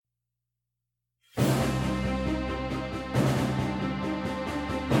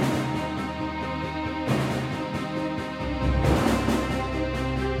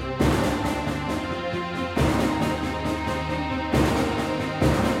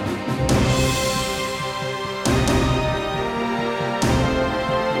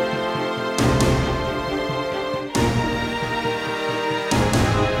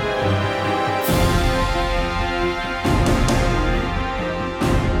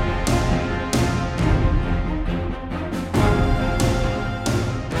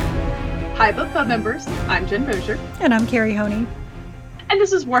Hi, Book Club members. I'm Jen Mosier. And I'm Carrie Honey. And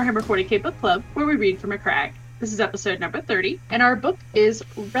this is Warhammer 40k Book Club, where we read from a crag. This is episode number 30, and our book is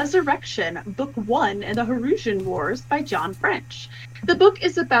Resurrection, Book 1 in the Harusian Wars by John French. The book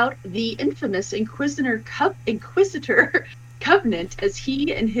is about the infamous Inquisitor Covenant as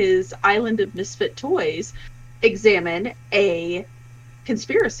he and his island of misfit toys examine a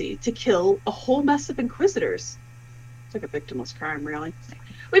conspiracy to kill a whole mess of Inquisitors. It's like a victimless crime, really.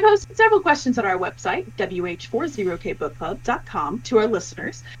 We posted several questions on our website, WH40kbookclub.com, to our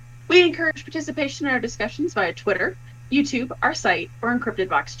listeners. We encourage participation in our discussions via Twitter, YouTube, our site, or Encrypted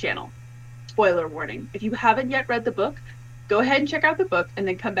Box channel. Spoiler warning, if you haven't yet read the book, go ahead and check out the book and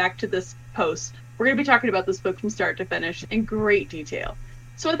then come back to this post. We're going to be talking about this book from start to finish in great detail.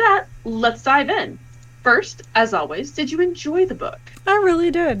 So with that, let's dive in. First, as always, did you enjoy the book? I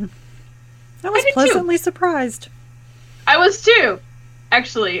really did. I was pleasantly surprised. I was too.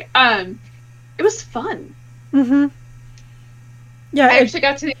 Actually, it was fun. Mm-hmm. Yeah, I actually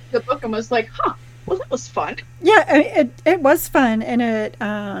got to the end of the book and was like, well, that was fun. Yeah, it was fun, and it,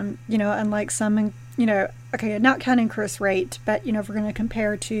 unlike some, okay, not counting Chris Rate, but, if we're going to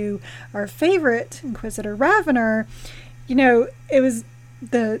compare to our favorite Inquisitor Ravener, it was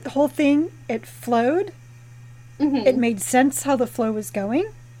the whole thing, it flowed. Mm-hmm. It made sense how the flow was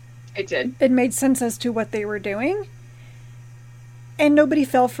going. It did. It made sense as to what they were doing. And nobody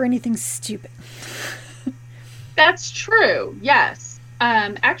fell for anything stupid. That's true. Yes.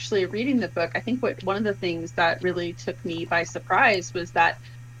 Actually, reading the book, I think one of the things that really took me by surprise was that,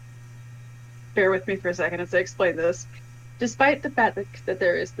 bear with me for a second as I explain this, despite the fact that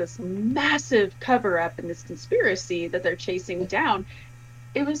there is this massive cover-up in this conspiracy that they're chasing down,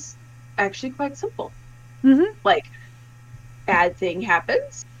 it was actually quite simple. Mm-hmm. Like, bad thing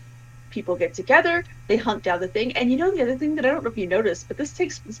happens. People get together, they hunt down the thing, and the other thing that I don't know if you noticed, but this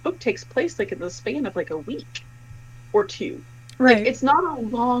book takes place like in the span of like a week or two. Right. Like, it's not a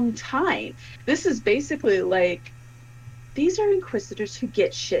long time. This is basically like, these are Inquisitors who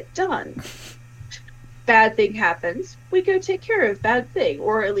get shit done. Bad thing happens, we go take care of bad thing,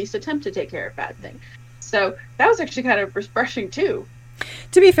 or at least attempt to take care of bad thing. So that was actually kind of refreshing too.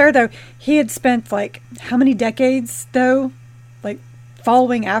 To be fair though, he had spent like how many decades though? Like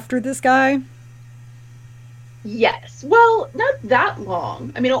following after this guy? Yes. Well, not that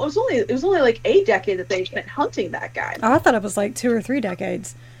long. I mean, it was only like a decade that they spent hunting that guy. Oh, I thought it was like 2 or 3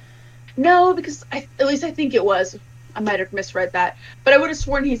 decades. No, because at least I think it was. I might have misread that, but I would have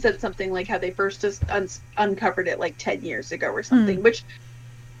sworn he said something like how they first just uncovered it like 10 years ago or something, which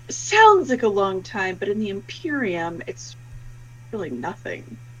sounds like a long time, but in the Imperium, it's really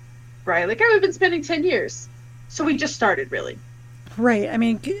nothing, right? Like, I've been spending 10 years, so we just started, really. Right. I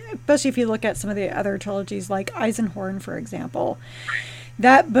mean, especially if you look at some of the other trilogies, like Eisenhorn, for example.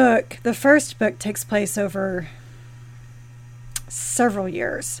 That book, the first book, takes place over several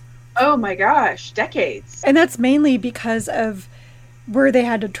years. Oh my gosh, decades. And that's mainly because of where they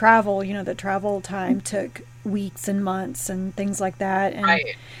had to travel. The travel time took weeks and months and things like that. And,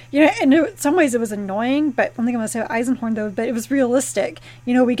 right. And in some ways it was annoying, but one thing I'm going to say about Eisenhorn though, but it was realistic.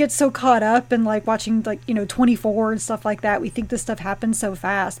 We get so caught up in like watching like, 24 and stuff like that. We think this stuff happens so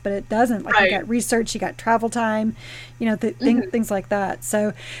fast, but it doesn't. Like, right. You got research, you got travel time, things like that.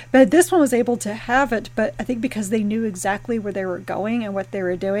 So, but this one was able to have it, but I think because they knew exactly where they were going and what they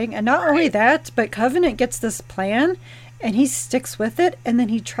were doing. And not only that, but Covenant gets this plan and he sticks with it, and then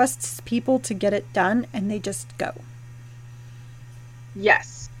he trusts people to get it done, and they just go.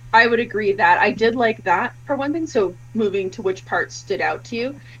 Yes, I would agree that. I did like that, for one thing. So moving to which part stood out to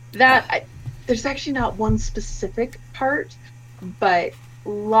you, there's actually not one specific part, but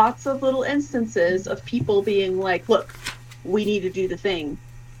lots of little instances of people being like, look, we need to do the thing.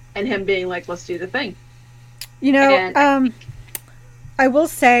 And him being like, let's do the thing. I will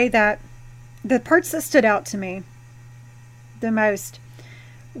say that the parts that stood out to me the most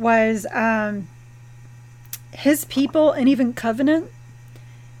was his people and even Covenant,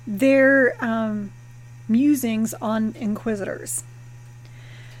 their musings on Inquisitors.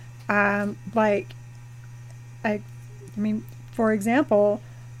 For example,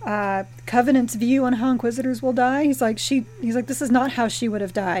 Covenant's view on how Inquisitors will die. He's like, this is not how she would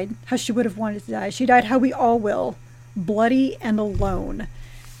have died, how she would have wanted to die. She died how we all will, bloody and alone.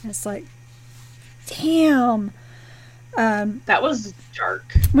 And it's like, damn. That was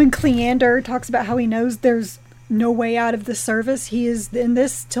dark. When Cleander talks about how he knows there's no way out of the service, he is in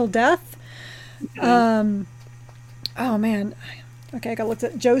this till death. Mm-hmm. Oh man. Okay, I gotta look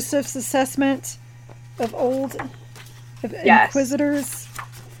at Joseph's assessment of Inquisitors.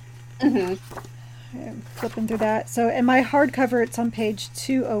 Mm-hmm. I'm flipping through that. So in my hardcover, it's on page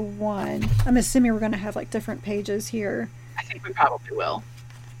 201. I'm assuming we're going to have like different pages here. I think we probably will.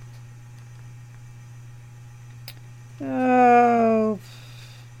 Oh,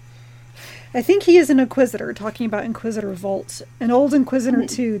 I think he is an Inquisitor, talking about Inquisitor Volt. An old Inquisitor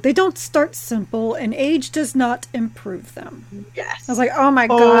too. They don't start simple, and age does not improve them. Yes. I was like, oh my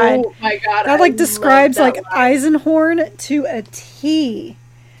god. Oh my god. That like describes like line. Eisenhorn to a T.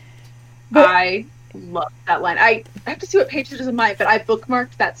 But I love that line. I have to see what page it is in mine, but I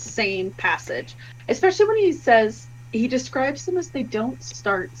bookmarked that same passage. Especially when he says, he describes them as they don't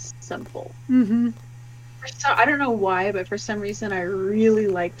start simple. Mm-hmm. So I don't know why, but for some reason I really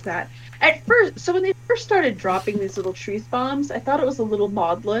liked that. At first, so when they first started dropping these little truth bombs, I thought it was a little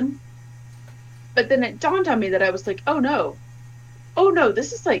maudlin. But then it dawned on me that I was like, oh no,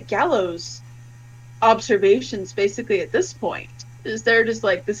 this is like Gallows' observations basically at this point. Is they're just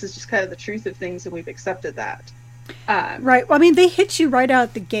like, this is just kind of the truth of things, and we've accepted that. Right. Well, I mean, they hit you right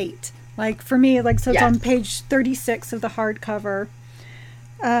out the gate. Like for me, like so it's on page 36 of the hardcover.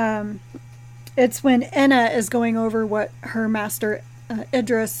 It's when Enna is going over what her master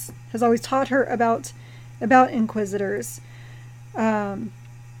Idris has always taught her about Inquisitors. So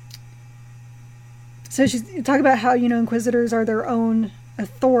she's talking about how, you know, Inquisitors are their own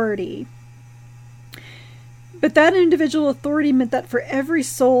authority. But that individual authority meant that for every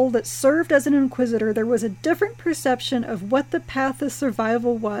soul that served as an Inquisitor, there was a different perception of what the path of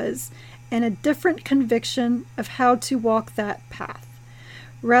survival was, and a different conviction of how to walk that path.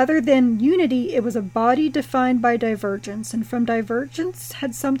 Rather than unity, it was a body defined by divergence, and from divergence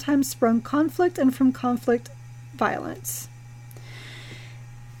had sometimes sprung conflict, and from conflict, violence.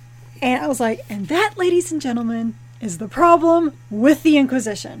 And I was like, and that, ladies and gentlemen, is the problem with the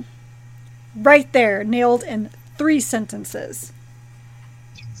Inquisition. Right there, nailed in 3 sentences.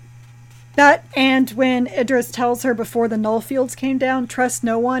 That, and when Idris tells her before the null fields came down, trust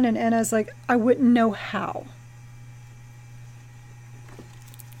no one, and Enna's like, I wouldn't know how.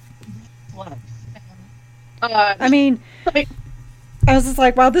 I mean, I was just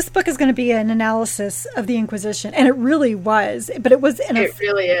like, wow, this book is going to be an analysis of the Inquisition, and it really was. But it was in it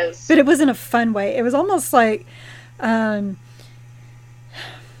really is. But it was in a fun way. It was almost like, I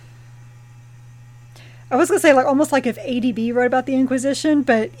was going to say like almost like if ADB wrote about the Inquisition,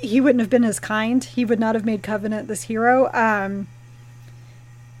 but he wouldn't have been as kind. He would not have made Covenant this hero.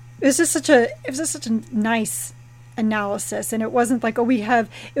 It was just such a nice analysis, and it wasn't like, it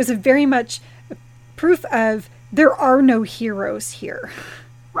was a very much proof of there are no heroes here.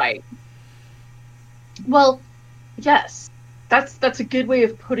 Right. Well, yes. That's a good way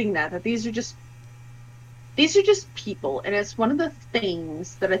of putting that these are just people, and it's one of the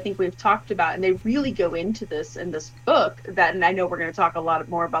things that I think we've talked about, and they really go into this in this book, that, and I know we're going to talk a lot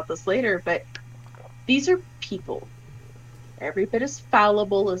more about this later, but these are people. Every bit as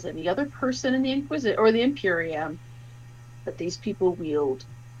fallible as any other person in the Inquisition or the Imperium, but these people wield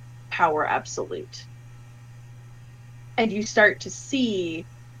power absolute. And you start to see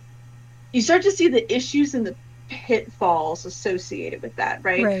the issues and the pitfalls associated with that,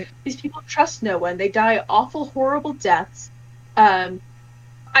 right? These people trust no one. They die awful, horrible deaths. I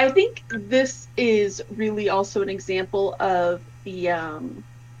think this is really also an example of the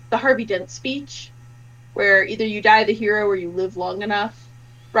Harvey Dent speech, where either you die the hero or you live long enough,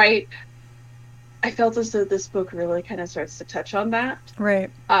 right? I felt as though this book really kind of starts to touch on that. Right.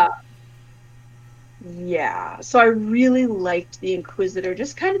 Yeah. So I really liked the Inquisitor,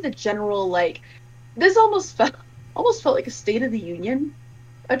 just kind of the general, like, this almost felt like a State of the Union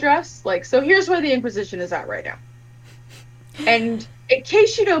address. Like, so here's where the Inquisition is at right now. And in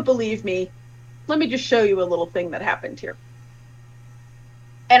case you don't believe me, let me just show you a little thing that happened here.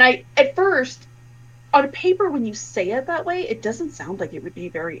 And at first, on paper, when you say it that way, it doesn't sound like it would be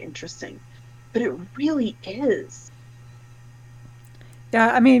very interesting. But it really is.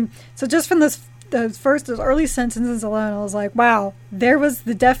 Yeah, I mean, so just from those early sentences alone, I was like, wow, there was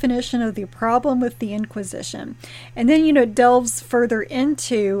the definition of the problem with the Inquisition. And then, it delves further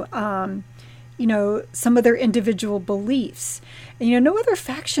into, some of their individual beliefs. And, no other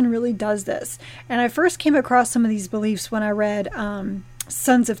faction really does this. And I first came across some of these beliefs when I read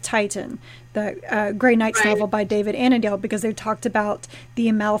Sons of Titan, the Grey Knights novel by David Annandale, because they talked about the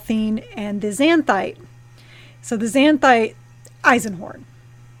Amalthine and the Xanthite. So the Xanthite, Eisenhorn.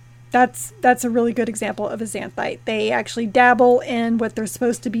 That's a really good example of a Xanthite. They actually dabble in what they're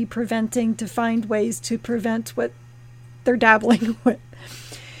supposed to be preventing to find ways to prevent what they're dabbling with.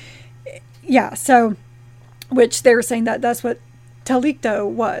 Yeah, so, which they were saying that's what Talikto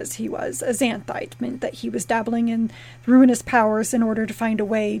was. He was a Xanthite, meant that he was dabbling in ruinous powers in order to find a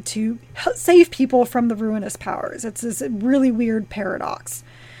way to save people from the ruinous powers. It's this really weird paradox.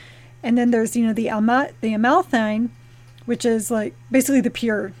 And then there's, the Amalthine, which is like basically the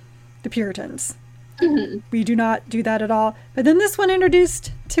Puritans. Mm-hmm. We do not do that at all. But then this one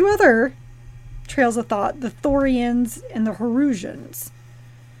introduced two other trails of thought, the Thorians and the Horusians.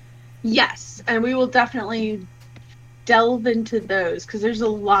 Yes, and we will definitely delve into those because there's a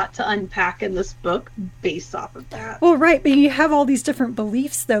lot to unpack in this book based off of that. Well, right, but you have all these different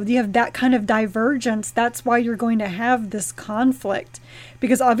beliefs, though. You have that kind of divergence. That's why you're going to have this conflict.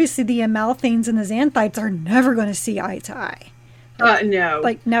 Because obviously the Amalthines and the Xanthites are never going to see eye to eye. No.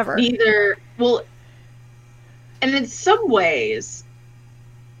 Like, never. Neither. Well, and in some ways,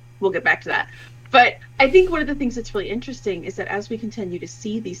 we'll get back to that. But I think one of the things that's really interesting is that as we continue to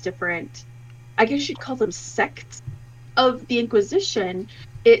see these different, I guess you'd call them sects of the Inquisition,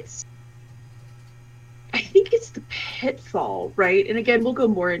 I think it's the pitfall, right? And again, we'll go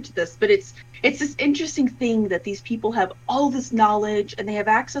more into this, but it's this interesting thing that these people have all this knowledge and they have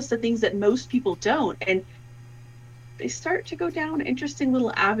access to things that most people don't. And they start to go down interesting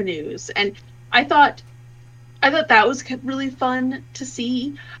little avenues. And I thought that was really fun to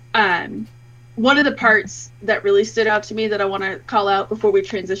see. One of the parts that really stood out to me that I want to call out before we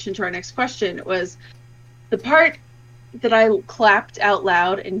transition to our next question was the part that I clapped out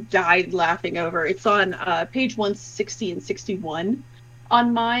loud and died laughing over. It's on page 160 and 61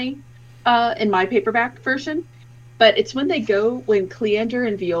 on my in my paperback version. But it's when Cleander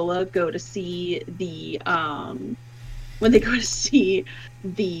and Viola go to see the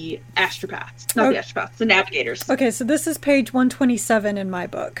astropaths. Not the astropaths, the navigators. Okay, so this is page 127 in my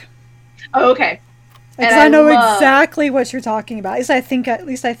book. Oh, okay. Because I know exactly what you're talking about. At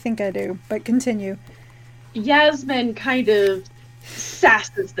least I think I do. But continue. Yasmin kind of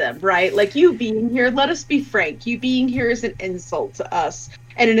sasses them, right? Like, you being here, let us be frank. You being here is an insult to us,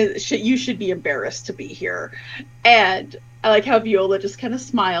 and you should be embarrassed to be here. And I like how Viola just kind of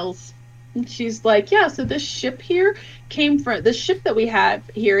smiles. And she's like, yeah, so this ship that we have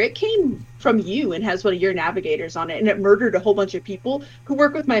here, it came from you and has one of your navigators on it, and it murdered a whole bunch of people who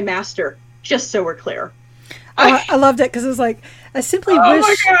work with my master, just so we're clear. I loved it because it was like, I simply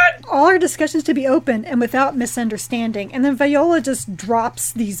wish all our discussions to be open and without misunderstanding. And then Viola just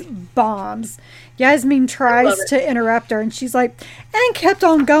drops these bombs. Yasmin tries to interrupt her, and she's like, and kept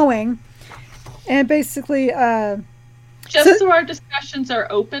on going. And basically, so our discussions are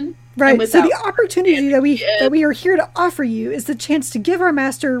open. Right. So the opportunity that we are here to offer you is the chance to give our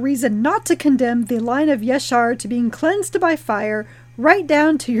master a reason not to condemn the line of Yeshar to being cleansed by fire, right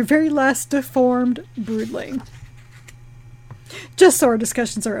down to your very last deformed broodling. Just so our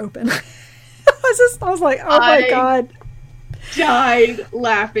discussions are open. I was like, oh my god. Died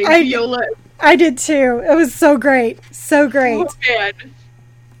laughing. Viola. I did too. It was so great. So great. Oh man.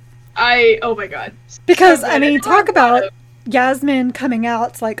 Oh my god. Because, I mean, talk about Yasmin coming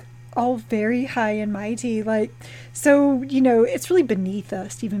out. It's like, all very high and mighty, like, so, it's really beneath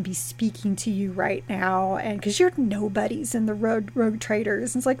us to even be speaking to you right now, and because you're nobodies in the rogue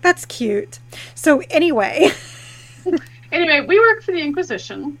traders. And it's like, that's cute. So anyway, we work for the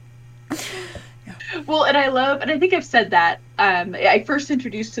Inquisition. Yeah. Well, and I think I've said that I was first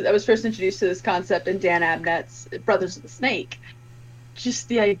introduced to this concept in Dan Abnett's Brothers of the Snake. Just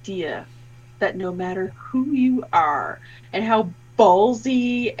the idea that no matter who you are and how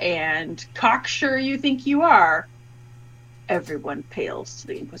ballsy and cocksure you think you are, everyone pales to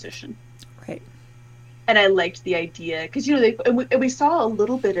the Inquisition. Right. And I liked the idea because we saw a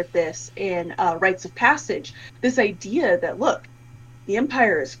little bit of this in Rites of Passage. This idea that, look, the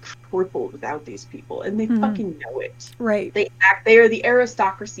Empire is crippled without these people, and they fucking know it. Right. They are the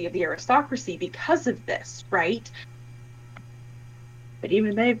aristocracy of the aristocracy because of this, right? But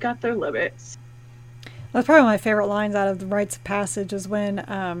even they've got their limits. That's probably one of my favorite lines out of the Rites of Passage is when,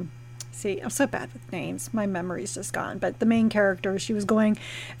 I'm so bad with names. My memory's just gone. But the main character, she was going,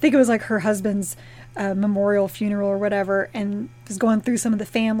 I think it was like her husband's memorial funeral or whatever, and was going through some of the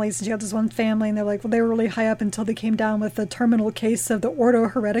families. And she got this one family, and they're like, well, they were really high up until they came down with the terminal case of the Ordo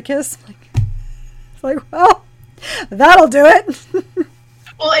Hereticus. It's like, well, that'll do it.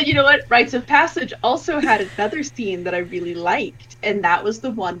 Well, and you know what? Rites of Passage also had another scene that I really liked, and that was the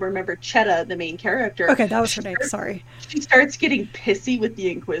one where, remember, Chetta, the main character. Okay, that was her name. Sorry. She starts getting pissy with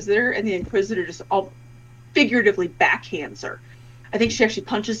the Inquisitor, and the Inquisitor just all figuratively backhands her. I think she actually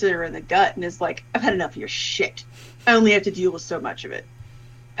punches her in the gut and is like, I've had enough of your shit. I only have to deal with so much of it.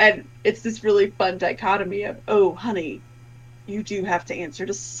 And it's this really fun dichotomy of, oh, honey, you do have to answer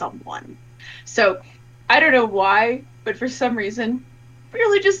to someone. So I don't know why, but for some reason,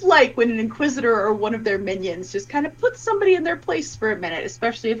 really just like when an Inquisitor or one of their minions just kind of puts somebody in their place for a minute,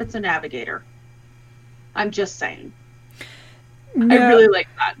 especially if it's a navigator. I'm just saying. I No, really like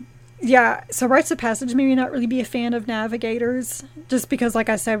that. yeah. So rites of passage, maybe not really be a fan of navigators, just because, like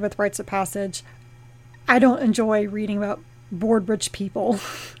I said, with rites of passage, I don't enjoy reading about bored rich people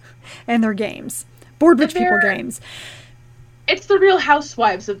and their games, bored rich people They're games. it's the real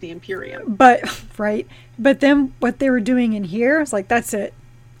housewives of the Imperium. But right, but then what they were doing in here is like, that's it.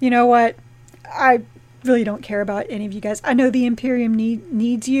 You know what? I really don't care about any of you guys. I know the Imperium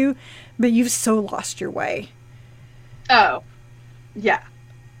needs you, but you've so lost your way. Oh, yeah.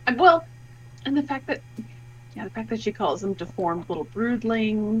 Well, and the fact that she calls them deformed little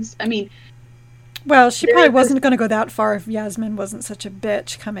broodlings. I mean, Well, she there probably is this. wasn't going to go that far if Yasmin wasn't such a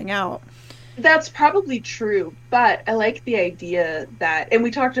bitch coming out. That's probably true, but I like the idea that, and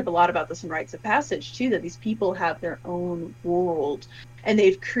we talked a lot about this in Rites of Passage too, that these people have their own world and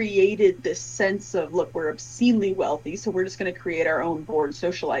they've created this sense of, look, we're obscenely wealthy, so we're just going to create our own board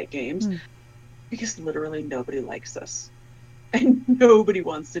socialite games Mm. because literally nobody likes us and nobody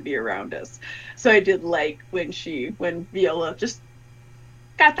wants to be around us. So I did like when Viola just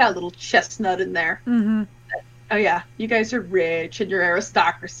got that little chestnut in there. Mm-hmm. Oh yeah, you guys are rich and you're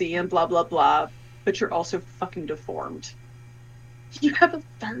aristocracy and blah blah blah, but you're also fucking deformed. You have a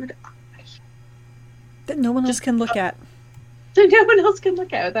third eye. That no one else Just can look at. so no one else can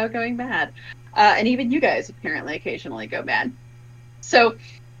look at without going mad. And even you guys apparently occasionally go mad. So,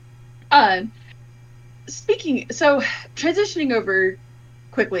 um, transitioning over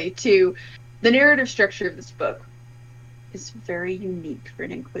quickly to the narrative structure of this book is very unique for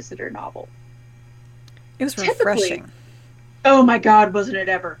an Inquisitor novel. It was Typically, refreshing. oh my god, wasn't it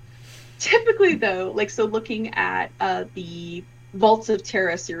ever? Typically, though, like, so looking at the Vaults of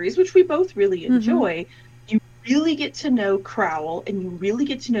Terra series, which we both really Mm-hmm. enjoy, you really get to know Crowell and you really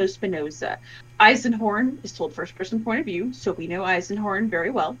get to know Spinoza. Eisenhorn is told first person point of view, so we know Eisenhorn very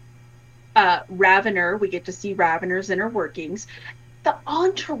well. Ravener, we get to see Ravener's inner workings. The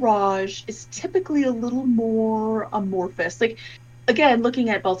entourage is typically a little more amorphous. Like, again, looking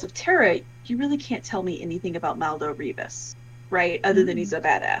at Vaults of Terra, you really can't tell me anything about Maldo Rivas, right? Other than Mm-mm. he's a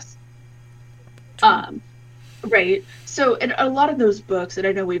badass. True. Um, right. So, in a lot of those books, and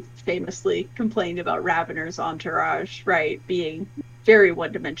I know we've famously complained about Ravener's entourage, right, being very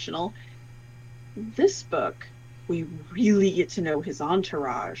one dimensional. This book, we really get to know his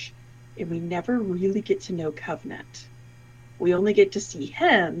entourage, and we never really get to know Covenant. We only get to see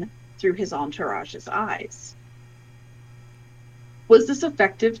him through his entourage's eyes. Was this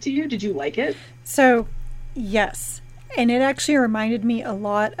effective to you? Did you like it? So, yes. And it actually reminded me a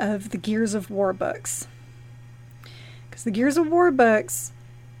lot of the Gears of War books. Because the Gears of War books,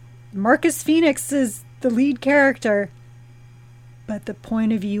 Marcus Phoenix is the lead character, but the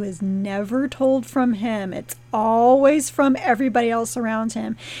point of view is never told from him. It's always from everybody else around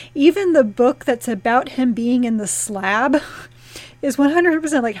him. Even the book that's about him being in the slab is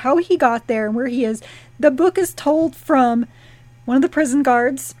 100% like how he got there and where he is. The book is told from one of the prison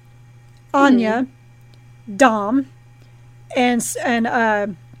guards, Hmm. Anya, Dom, and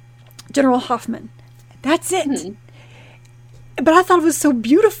General Hoffman. That's it. Hmm. But I thought it was so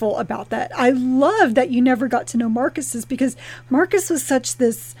beautiful about that. I love that you never got to know Marcus's because Marcus was such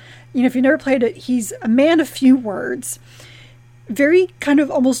this, if you never played it, he's a man of few words, very kind of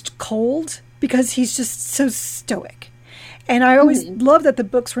almost cold because he's just so stoic. And I always Hmm. love that the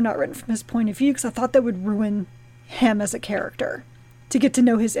books were not written from his point of view because I thought that would ruin him as a character to get to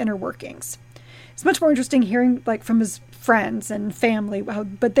know his inner workings. It's much more interesting hearing like from his friends and family,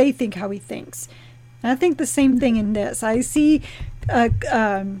 but they think how he thinks. And I think the same thing in this. I see uh,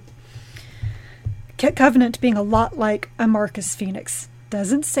 um, Covenant being a lot like a Marcus Phoenix.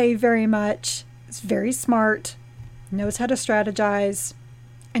 Doesn't say very much. Is very smart. Knows how to strategize,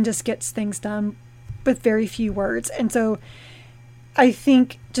 and just gets things done with very few words. And so I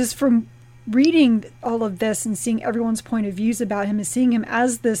think just from reading all of this and seeing everyone's point of views about him and seeing him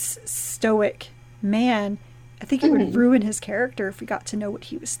as this stoic man, I think it would Hmm. ruin his character if we got to know what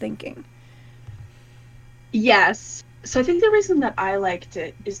he was thinking. Yes. So I think the reason that I liked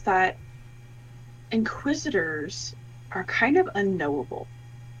it is that Inquisitors are kind of unknowable,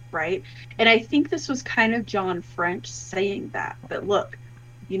 right? And I think this was kind of John French saying that look,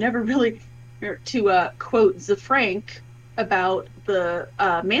 you never really, to quote Zafrank about the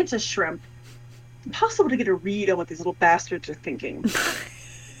mantis shrimp, it's impossible to get a read on what these little bastards are thinking.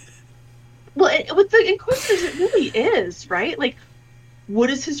 Well, with the Inquisitors, it really is, right? Like, what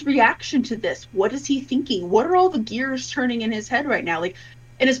is his reaction to this? What is he thinking? What are all the gears turning in his head right now? Like,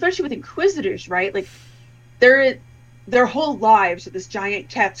 and especially with Inquisitors, right? Like, Their their whole lives are this giant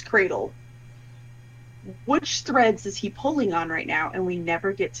cat's cradle. Which threads is he pulling on right now? And we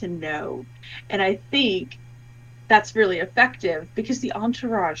never get to know. And I think that's really effective because the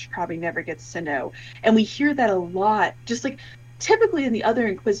entourage probably never gets to know. And we hear that a lot, just like typically in the other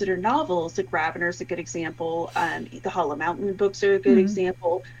Inquisitor novels, like Ravener's a good example. The Hollow Mountain books are a good Mm-hmm.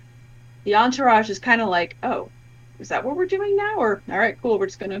 example. The entourage is kind of like, oh, is that what we're doing now? Or all right, cool, we're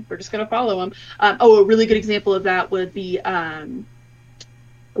just gonna follow him. A really good example of that would be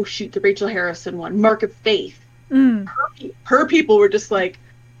oh shoot, the Rachel Harrison one, Mark of Faith. Mm. Her people were just like,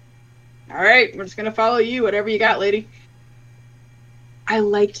 all right, we're just gonna follow you, whatever you got, lady. I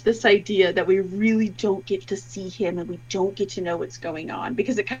liked this idea that we really don't get to see him and we don't get to know what's going on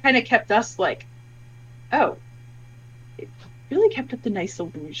because it kind of kept us like, oh, it really kept up the nice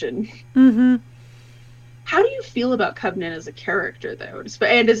illusion. Mm-hmm. How do you feel about Covenant as a character, though,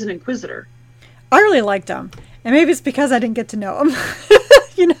 and as an Inquisitor? I really liked him, and maybe it's because I didn't get to know him.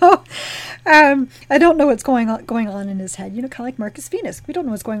 you know, I don't know what's going on in his head. You know, kind of like Marcus Venus. We don't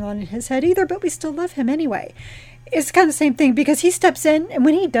know what's going on in his head either, but we still love him anyway. It's kind of the same thing because he steps in, and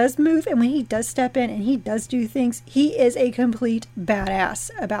when he does move, and when he does step in, and he does do things, he is a complete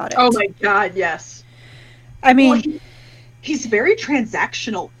badass about Oh it. my god, yes. I Well, mean, he's very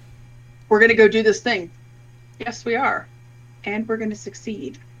transactional. We're going to go do this thing. Yes, we are. And we're going to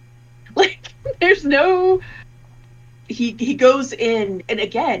succeed. Like, there's no... He goes in, and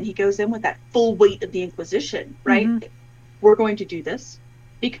again, he goes in with that full weight of the Inquisition, right? mm-hmm. We're going to do this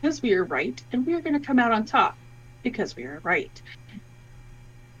because we are right, and we are going to come out on top because we are right.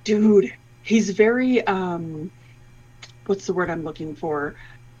 Dude, he's very, what's the word I'm looking for?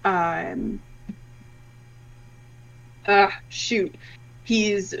 Shoot.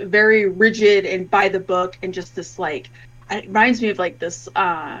 He's very rigid and by the book and just this like, it reminds me of like this,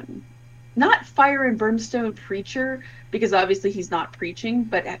 not fire and brimstone preacher, because obviously he's not preaching,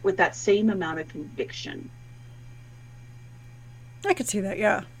 but with that same amount of conviction. I could see that.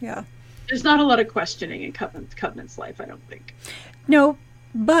 Yeah, yeah. There's not a lot of questioning in Covenant's life, I don't think. No,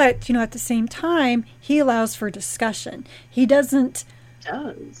 but at the same time, he allows for discussion. He doesn't. It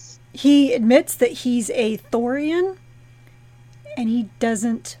does. He admits that he's a Thorian, and he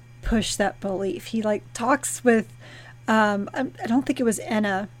doesn't push that belief. He like talks with. I don't think it was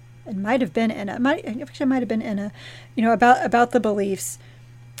Enna. It might have been Enna. It might have been Enna. About the beliefs,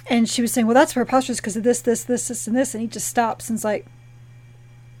 and she was saying, "Well, that's preposterous because of this, and this," and he just stops and's like,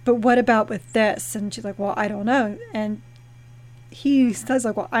 "But what about with this?" And she's like, "Well, I don't know." And he says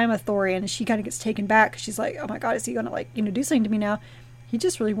like, "Well, I'm a Thorian," and she kind of gets taken back. She's like, "Oh my god, is he gonna do something to me now?" He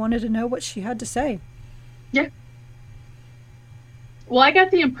just really wanted to know what she had to say. Yeah. Well, I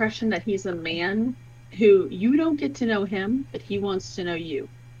got the impression that he's a man who you don't get to know him, but he wants to know you.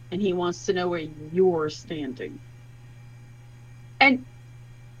 And he wants to know where you're standing. And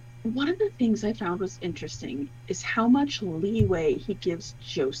one of the things I found was interesting is how much leeway he gives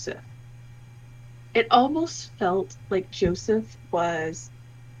Joseph. It almost felt like Joseph was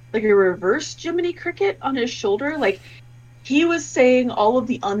like a reverse Jiminy Cricket on his shoulder. Like he was saying all of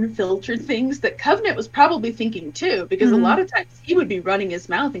the unfiltered things that Covenant was probably thinking too, because a lot of times he would be running his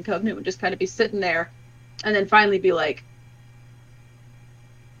mouth and Covenant would just kind of be sitting there and then finally be like,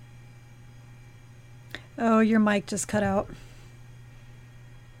 Oh, your mic just cut out.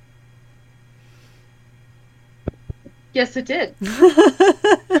 yes, it did.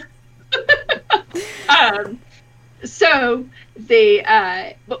 So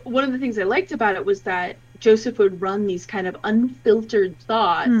but one of the things I liked about it was that Joseph would run these kind of unfiltered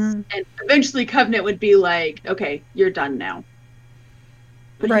thoughts, and eventually Covenant would be like, okay, you're done now.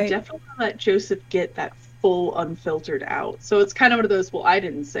 But right. He definitely let Joseph get that full unfiltered out. So it's kind of one of those, well, I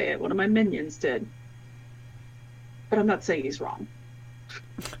didn't say it. One of my minions did. But I'm not saying he's wrong.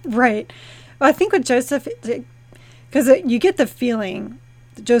 Right. Well, I think with Joseph, because you get the feeling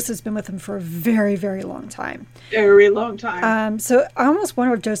that Joseph's been with him for a very, very long time. Very long time. So I almost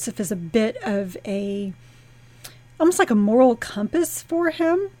wonder if Joseph is a bit of almost like a moral compass for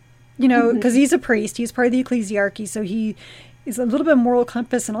him, because he's a priest. He's part of the ecclesiarchy, so he is a little bit moral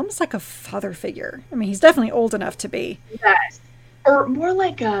compass and almost like a father figure. I mean, he's definitely old enough to be. Yes. Or more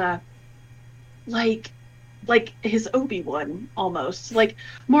like like his Obi-Wan almost, like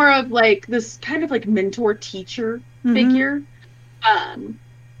more of like this kind of like mentor teacher figure.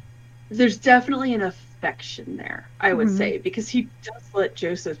 There's definitely an affection there, I would say, because he does let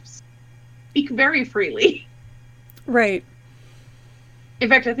Joseph speak very freely. Right. In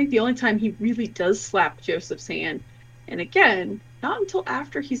fact, I think the only time he really does slap Joseph's hand, and again, not until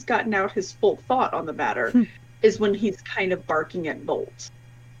after he's gotten out his full thought on the matter, is when he's kind of barking at Bolt.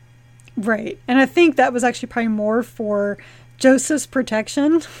 Right. And I think that was actually probably more for Joseph's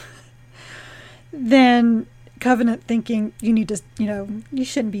protection than Covenant thinking you need to, you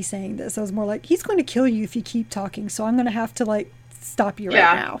shouldn't be saying this. I was more like, he's going to kill you if you keep talking, so I'm going to have to, like, stop you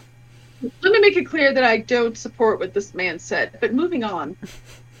right now. Let me make it clear that I don't support what this man said, but moving on.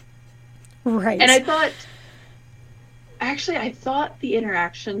 Right. And I thought the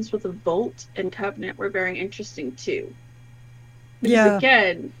interactions with the Volt and Covenant were very interesting too. Because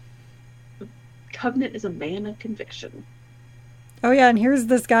again, Covenant is a man of conviction. Oh yeah, and here's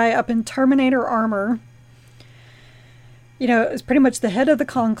this guy up in Terminator armor. Is pretty much the head of the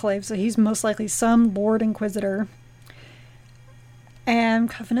Conclave, so he's most likely some Lord Inquisitor. And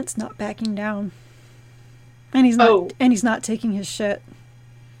Covenant's not backing down. And he's not taking his shit.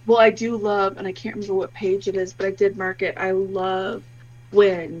 Well, I do love, and I can't remember what page it is, but I did mark it. I love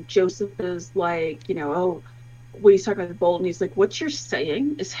when Joseph is like, when he's talking about the Bolt, and he's like, what you're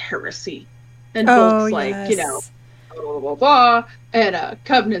saying is heresy. And Bolt's like, blah, blah, blah, blah. And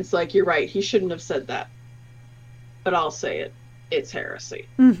Covenant's like, you're right, he shouldn't have said that. But I'll say it. It's heresy.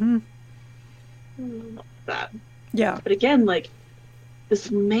 Mm-hmm. That. Yeah. But again, like, this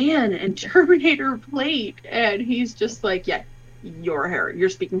man in Terminator plate, and he's just like, yeah, you're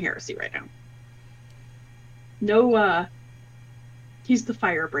speaking heresy right now. No, he's the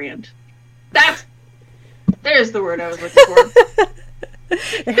firebrand. There's the word I was looking for.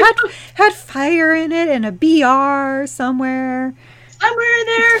 It had fire in it and a BR somewhere. Somewhere in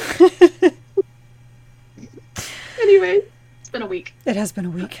there. Anyway, it's been a week. It has been a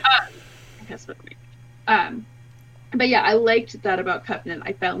week. It has been a week. But yeah, I liked that about Covenant.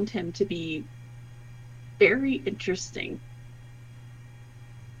 I found him to be very interesting.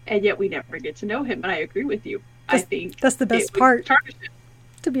 And yet we never get to know him, and I agree with you. I think that's the best part,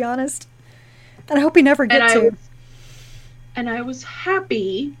 to be honest. And I hope we never get to. And I was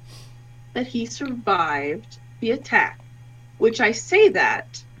happy that he survived the attack. Which I say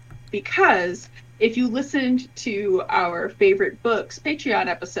that because if you listened to our favorite books Patreon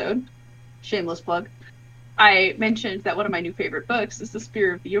episode, shameless plug, I mentioned that one of my new favorite books is The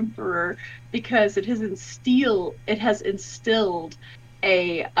Spear of the Emperor because it has instilled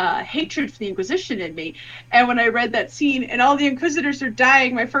a hatred for the Inquisition in me. And when I read that scene and all the Inquisitors are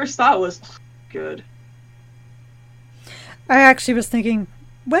dying, my first thought was, good. I actually was thinking,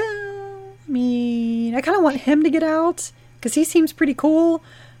 well, I mean, I kind of want him to get out because he seems pretty cool,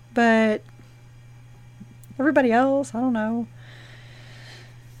 but everybody else, I don't know.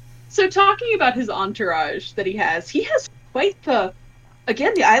 So talking about his entourage that he has quite the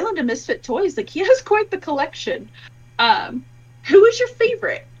Island of Misfit Toys. Like, he has quite the collection. Who is your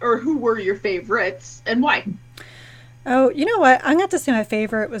favorite, or who were your favorites, and why? Oh, you know what? I'm going to have to say my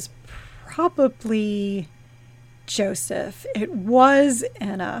favorite was probably Joseph. It was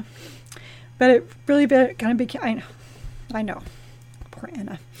Anna, but it really kind of became. I know, poor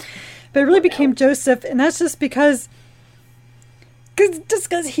Anna, but it really became Joseph, and that's just because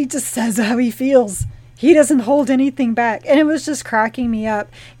he just says how he feels. He doesn't hold anything back, and it was just cracking me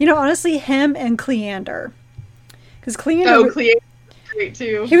up. Honestly, him and Cleander. Because Cleander was great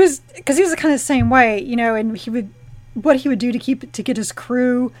too. He was the kind of the same way, and he would do to get his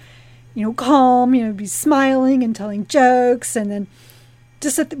crew, calm, be smiling and telling jokes, and then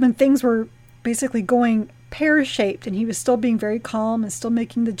just when things were basically going pear-shaped, and he was still being very calm and still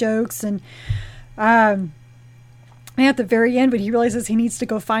making the jokes, and at the very end when he realizes he needs to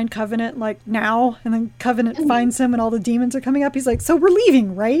go find Covenant like now, and then Covenant finds him and all the demons are coming up, he's like, so we're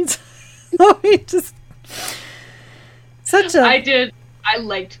leaving, right? So he just. I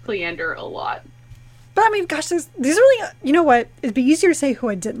liked Cleander a lot. But I mean, gosh, these really, you know what? It'd be easier to say who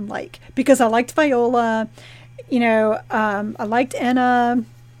I didn't like, because I liked Viola, I liked Anna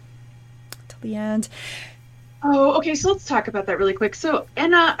till the end. Oh, okay, so let's talk about that really quick. So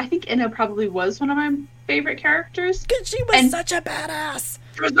I think Anna probably was one of my favorite characters. Because she was such a badass.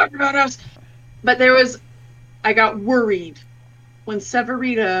 She was such a badass. But I got worried when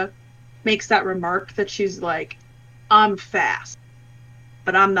Severita makes that remark that she's like, I'm fast,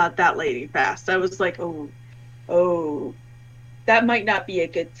 but I'm not that lady fast. I was like, oh, that might not be a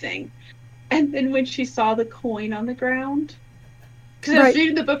good thing. And then when she saw the coin on the ground, because I was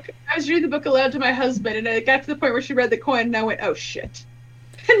reading the book aloud to my husband, and it got to the point where she read the coin, and I went, oh shit.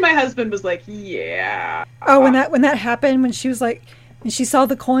 And my husband was like, yeah. Oh, when that happened, when she was like, and she saw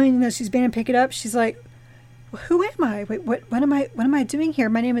the coin, she's being to pick it up, she's like, well, who am I? Wait, what am I doing here?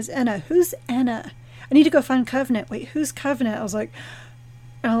 My name is Anna. Who's Anna? I need to go find Covenant. Wait, who's Covenant? I was like,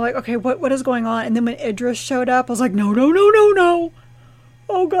 okay, what is going on? And then when Idris showed up, I was like, no.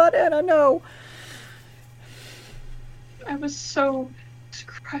 Oh God, Anna, no. I was so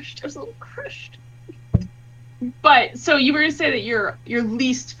crushed. I was a little crushed. But so you were gonna say that your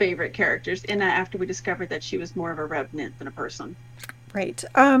least favorite characters in that after we discovered that she was more of a revenant than a person. Right.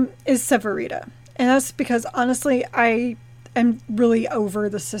 Is Severita. And that's because honestly, I am really over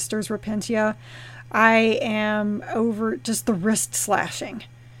the sisters Repentia. I am over just the wrist slashing.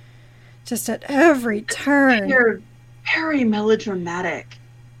 Just at every turn. They're very melodramatic.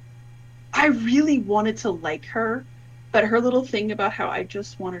 I really wanted to like her, but her little thing about how I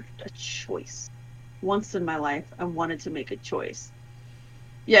just wanted a choice. Once in my life, I wanted to make a choice.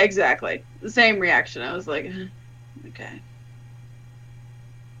 Yeah, exactly. The same reaction. I was like, okay.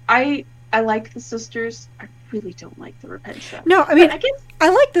 I like the sisters. I really don't like the Repentia. No, I mean, But I guess I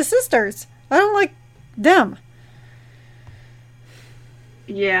like the sisters. I don't like them.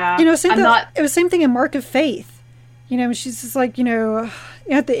 yeah. You know, same I'm thing, not it was same thing in Mark of Faith. You know, she's just like, you know,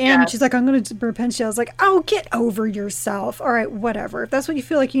 at the end, she's yes. like, I'm going to repent. I was like, oh, get over yourself. All right, whatever. If that's what you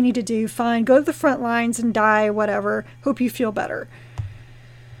feel like you need to do, fine. Go to the front lines and die, whatever. Hope you feel better.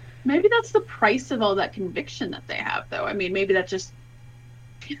 Maybe that's the price of all that conviction that they have, though. I mean, maybe that just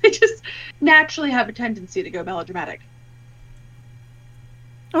they just naturally have a tendency to go melodramatic.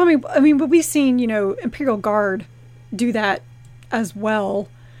 But we've seen, you know, Imperial Guard do that as well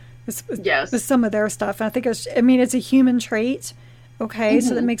with Yes. some of their stuff. And I think it's a human trait. Okay, so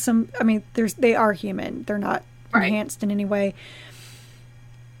that Mm-hmm. makes them. I mean, they are human. They're not Right. enhanced in any way.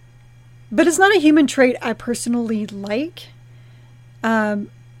 But it's not a human trait I personally like. Um,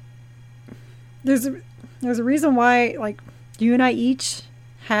 there's a reason why, like, you and I each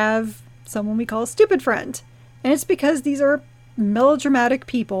have someone we call a stupid friend, and it's because these are melodramatic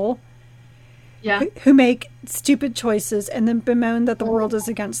people Yeah. who make stupid choices and then bemoan that the world is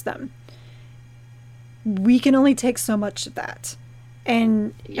against them. We can only take so much of that.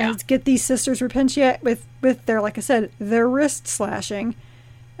 And Yeah. get these sisters Repentia with their, like I said, their wrist slashing.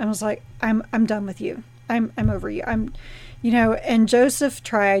 I was like, I'm done with you. I'm over you. And Joseph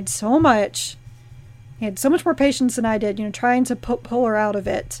tried so much. He had so much more patience than I did, you know, trying to pull her out of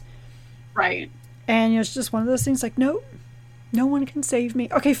it. Right. And, you know, it's just one of those things like, no, no one can save me.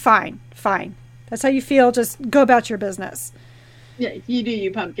 Okay, fine. That's how you feel. Just go about your business. Yeah, you do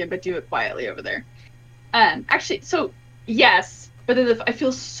you pumpkin, but do it quietly over there. Actually, so yes, but then it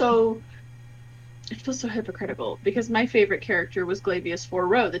feels so hypocritical because my favorite character was Glavius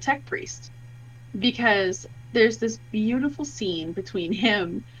Four-Row, the tech priest, because there's this beautiful scene between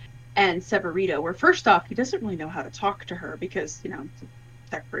him and Severito where first off he doesn't really know how to talk to her because, you know,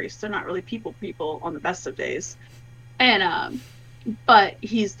 tech priests, they're not really people on the best of days. And but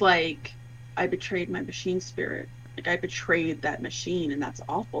he's like, I betrayed my machine spirit. Like, I betrayed that machine, and that's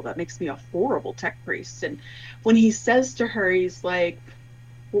awful. That makes me a horrible tech priest. And when he says to her, he's like,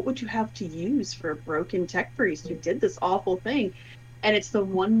 what would you have to use for a broken tech priest who did this awful thing? And it's the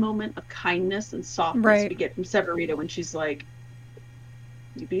one moment of kindness and softness we Right. get from Severita when she's like,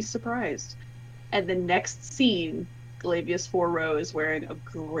 you'd be surprised. And the next scene, Glavius Four-Row is wearing a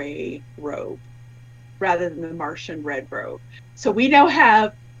gray robe rather than the Martian red robe. So we now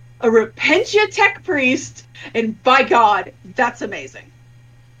have a Repentia tech priest, and by God, that's amazing.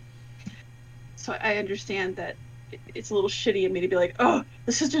 So I understand that it's a little shitty of me to be like, oh,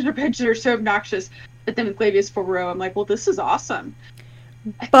 the Sisters of Repentia are so obnoxious. But then with Glavius Four-Row, I'm like, well, this is awesome.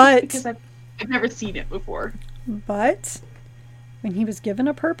 I think it's because But I've never seen it before. but when he was given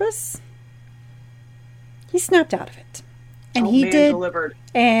a purpose, he snapped out of it. And Oh he man, did delivered.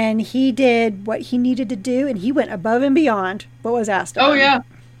 and he did what he needed to do, and he went above and beyond what was asked of Oh him. yeah.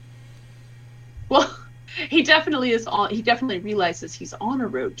 Well, he definitely is on. He definitely realizes he's on a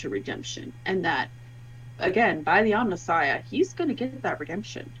road to redemption, and that again by the Omnissiah, he's going to get that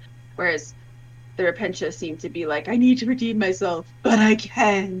redemption. Whereas the Repentia seem to be like, I need to redeem myself, but I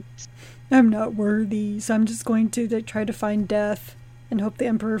can't. I'm not worthy, so I'm just going to try to find death and hope the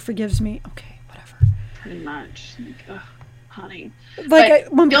Emperor forgives me. Okay, whatever. Pretty much, like, ugh, honey. Like But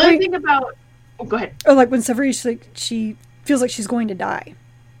at one the only point, thing about, oh, go ahead. or like when Severus, like, she feels like she's going to die.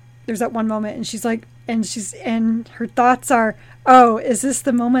 There's that one moment, and she's like, and her thoughts are, oh, is this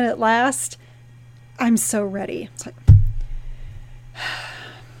the moment at last? I'm so ready. It's like,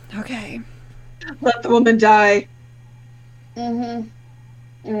 okay. Let the woman die.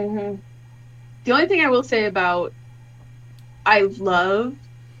 Mm-hmm. Mm-hmm. The only thing I will say about I love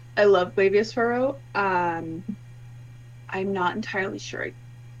Glavius Furrow. I'm not entirely sure I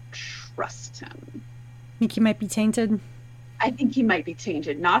trust him. Think he might be tainted. I think he might be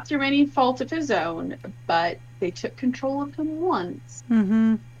tainted, not through any fault of his own, but they took control of him once.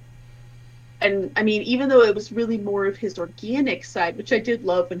 Mm-hmm. And I mean, even though it was really more of his organic side, which I did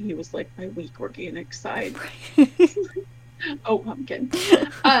love when he was like my weak organic side. Oh, pumpkin.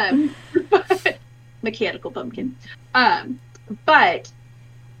 But mechanical pumpkin. Um, but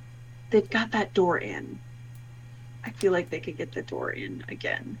they've got that door in. I feel like they could get the door in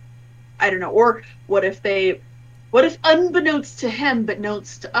again. I don't know. Or what if unbeknownst to him, but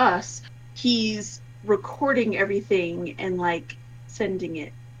knows to us, he's recording everything and like sending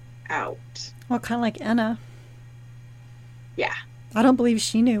it out. Well, kind of like Enna. Yeah. I don't believe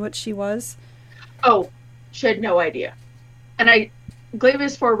she knew what she was. Oh, she had no idea. And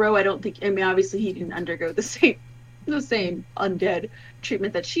Glavis Rowe, I don't think, I mean, obviously he didn't undergo the same undead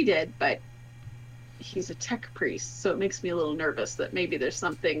treatment that she did, but he's a tech priest, so it makes me a little nervous that maybe there's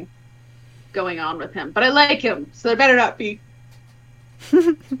something going on with him. But I like him, so there better not be.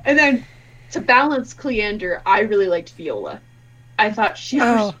 And then to balance Cleander, I really liked Viola. I thought she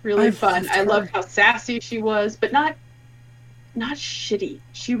was really fun. I loved how sassy she was, but not shitty.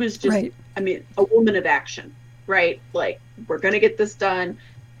 She was just, right. I mean, a woman of action, right? Like, we're gonna get this done.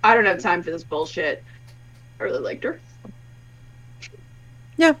 I don't have time for this bullshit. I really liked her.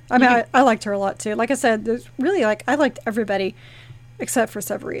 Yeah, I mean, I liked her a lot too. Like I said, there's really I liked everybody except for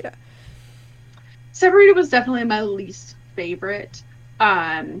Severita. Severita was definitely my least favorite.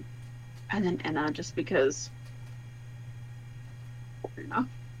 And then Enna, just because, you know,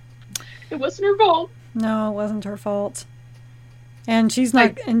 it wasn't her fault. No, it wasn't her fault. And she's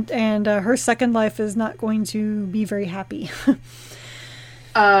not, and her second life is not going to be very happy.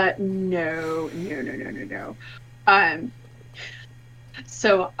 No.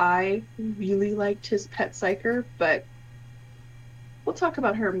 So I really liked his pet psyker, but we'll talk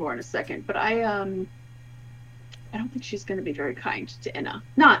about her more in a second. But I don't think she's going to be very kind to Enna.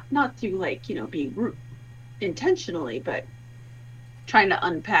 Not through like, you know, being rude intentionally, but trying to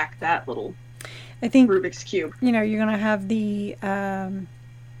unpack that little, I think, Rubik's Cube. You know, you're going to have the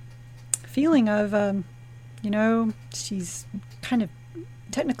feeling of, you know, she's kind of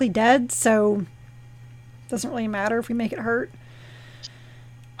technically dead, so it doesn't really matter if we make it hurt.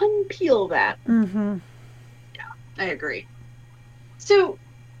 Unpeel that. Mm-hmm. Yeah, I agree. So,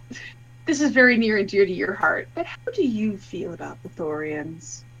 this is very near and dear to your heart, but how do you feel about the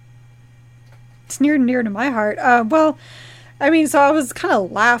Thorians? It's near and dear to my heart. Well, I mean, so I was kind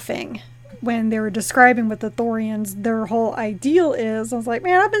of laughing when they were describing what the Thorians, their whole ideal is. I was like,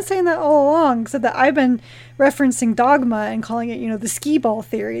 man, I've been saying that all along, so that I've been referencing Dogma and calling it, you know, the skee ball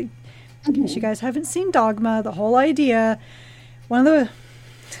theory. In case you guys haven't seen Dogma, the whole idea, one of the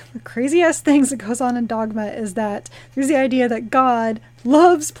crazy ass things that goes on in Dogma is that there's the idea that God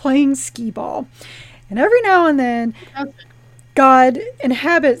loves playing skee ball. And every now and then, God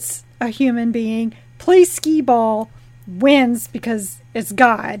inhabits a human being, plays skee ball, wins because it's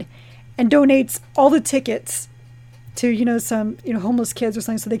God, and donates all the tickets to, you know, some, you know, homeless kids or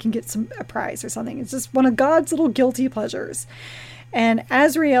something so they can get a prize or something. It's just one of God's little guilty pleasures. And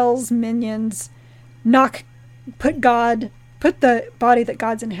Azrael's minions put the body that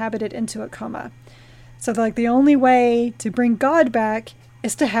God's inhabited into a coma. So like the only way to bring God back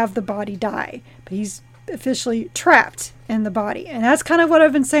is to have the body die. But he's officially trapped in the body. And that's kind of what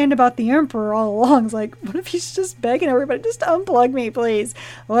I've been saying about the Emperor all along. It's like, what if he's just begging everybody, just unplug me, please.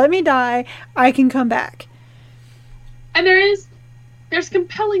 Let me die. I can come back. And there's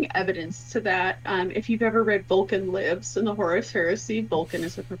compelling evidence to that. If you've ever read Vulcan Lives in the Horus Heresy, Vulcan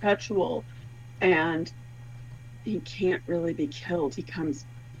is a perpetual. And he can't really be killed. He comes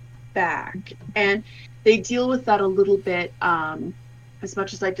back. And they deal with that a little bit, as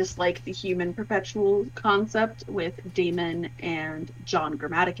much as I dislike the human perpetual concept with Damon and John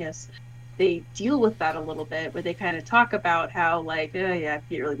Grammaticus. They deal with that a little bit, where they kind of talk about how, like, yeah, if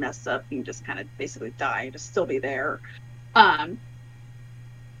you really mess up, you can just kind of basically die and just still be there. The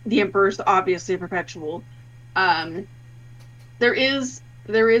Emperor's obviously a perpetual. There is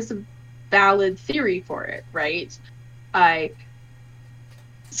a valid theory for it, right?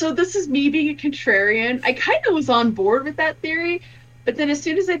 So this is me being a contrarian. I kind of was on board with that theory, but then as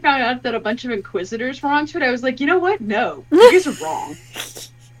soon as I found out that a bunch of Inquisitors were onto it, I was like, you know what? No, you guys are wrong.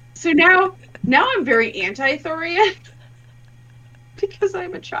 So now I'm very anti-Thorian because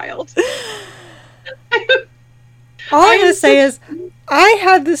I'm a child. All I'm going to say is I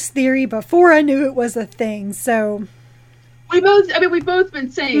had this theory before I knew it was a thing, so... we've both been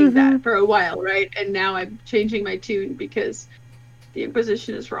saying that for a while, right? And now I'm changing my tune because the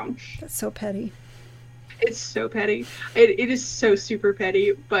Inquisition is wrong. That's so petty. It's so petty. It is so super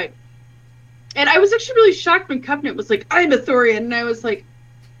petty, but... And I was actually really shocked when Covenant was like, I'm a Thorian, and I was like,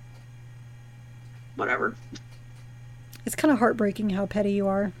 whatever. It's kind of heartbreaking how petty you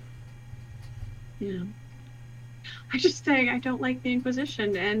are. Yeah. I'm just saying I don't like the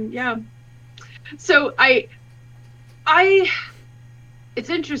Inquisition, and yeah. So I I it's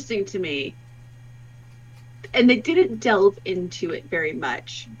interesting to me, and they didn't delve into it very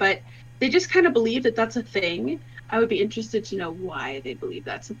much, but they just kind of believe that that's a thing. I would be interested to know why they believe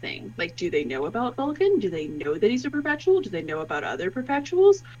that's a thing. Like, do they know about Vulcan? Do they know that he's a perpetual? Do they know about other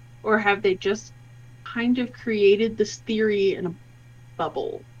perpetuals? Or have they just kind of created this theory in a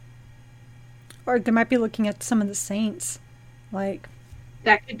bubble? Or they might be looking at some of the saints, like,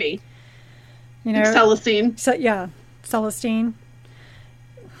 That could be. you Like know, Celestine. so yeah, Celestine.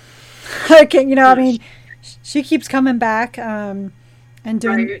 Okay, I mean, she keeps coming back, and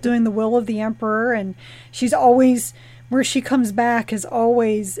doing the will of the emperor, and she's always where she comes back is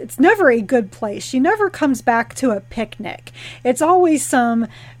always, it's never a good place. She never comes back to a picnic. It's always some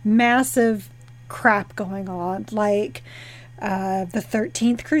massive crap going on, like the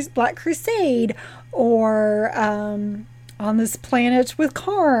 13th Black Crusade, or on this planet with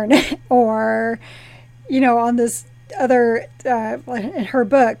Karn, or on this other in her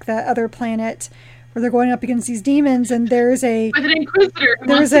book, the other planet where they're going up against these demons, and there's with an inquisitor who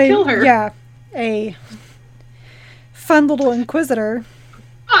wants to kill her. Yeah, a fun little inquisitor.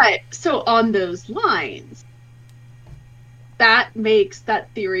 But so on those lines, that makes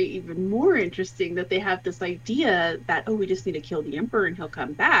that theory even more interesting, that they have this idea that, oh, we just need to kill the emperor and he'll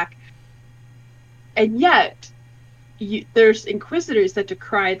come back. And yet there's inquisitors that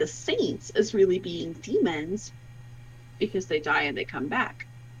decry the saints as really being demons because they die and they come back.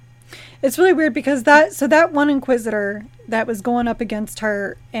 It's really weird because that one inquisitor that was going up against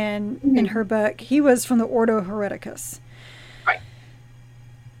her in her book, he was from the Ordo Hereticus. Right.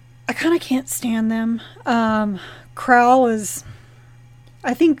 I kind of can't stand them. I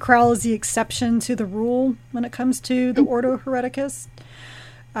think Krell is the exception to the rule when it comes to the Ordo Hereticus.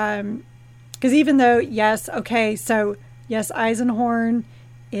 Because even though, yes, Eisenhorn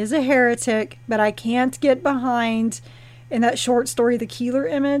is a heretic, but I can't get behind, in that short story, The Keeler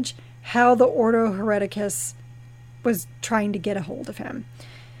Image, how the Ordo Hereticus was trying to get a hold of him.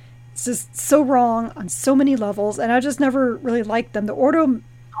 It's just so wrong on so many levels, and I just never really liked them. The Ordo...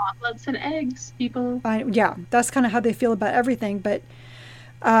 Gauntlets and eggs, people. Yeah, that's kind of how they feel about everything, but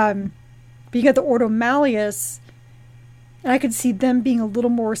you got the Ordo Malleus, and I could see them being a little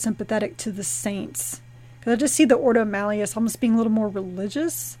more sympathetic to the saints. Because I just see the Ordo Malleus almost being a little more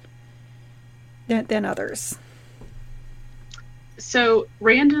religious than others. So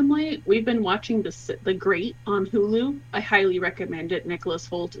randomly, we've been watching The Great on Hulu. I highly recommend it. Nicholas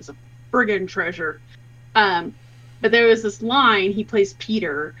Hoult is a friggin' treasure. But there was this line, he plays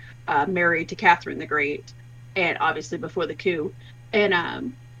Peter, married to Catherine the Great, and obviously before the coup.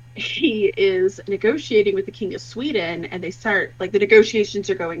 And he is negotiating with the King of Sweden, and they start, like, the negotiations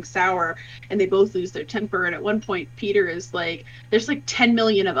are going sour, and they both lose their temper. And at one point, Peter is like, there's like 10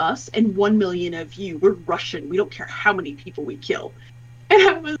 million of us and 1 million of you. We're Russian. We don't care how many people we kill. And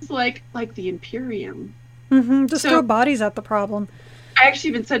I was like the Imperium. Mm-hmm. Just throw bodies at the problem. I actually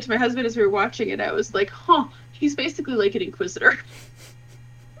even said to my husband as we were watching it, I was like, he's basically like an inquisitor.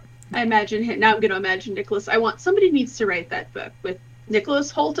 I imagine him. Now I'm going to imagine Nicholas. Somebody needs to write that book with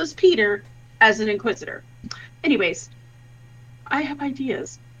Nicholas Hoult as Peter as an inquisitor. Anyways, I have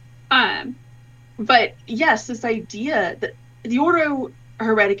ideas. But yes, this idea that the Ordo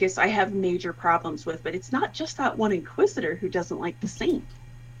Hereticus I have major problems with, but it's not just that one inquisitor who doesn't like the saint.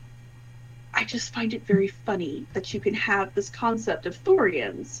 I just find it very funny that you can have this concept of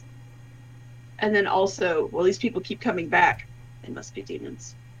Thorians, and then also, well, these people keep coming back. They must be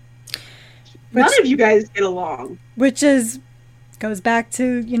demons. None of you guys get along. Which goes back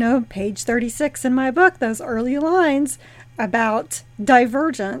to, page 36 in my book, those early lines about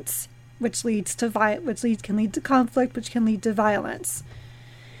divergence, which can lead to conflict, which can lead to violence.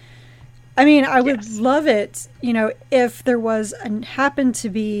 I mean, I would love it, if there happened to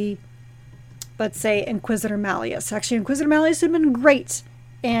be, let's say, Inquisitor Malleus. Actually, Inquisitor Malleus would have been great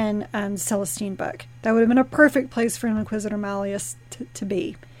in Celestine book. That would have been a perfect place for an Inquisitor Malleus to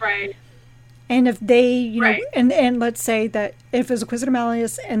be. Right. And if they, and let's say that if it was Inquisitor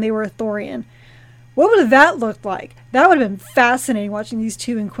Malleus and they were a Thorian, what would that look like? That would have been fascinating, watching these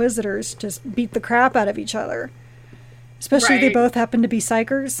two Inquisitors just beat the crap out of each other. Especially if they both happen to be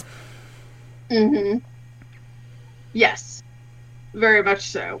psychers. Mm-hmm. Yes. Very much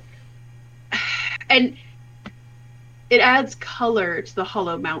so. And it adds color to the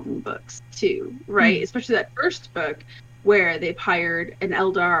Hollow Mountain books, too, right? Mm-hmm. Especially that first book where they've hired an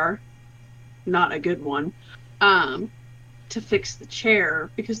Eldar, not a good one, to fix the chair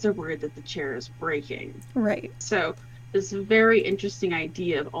because they're worried that the chair is breaking. Right. So this very interesting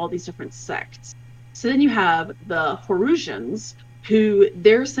idea of all these different sects. So then you have the Horusians, who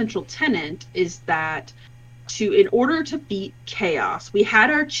their central tenet is that in order to beat chaos, we had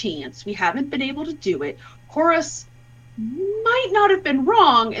our chance. We haven't been able to do it. Horus might not have been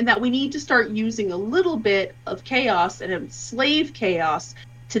wrong in that we need to start using a little bit of chaos and enslave chaos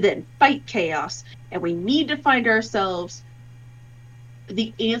to then fight chaos. And we need to find ourselves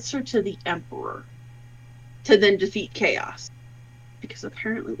the answer to the Emperor to then defeat chaos. Because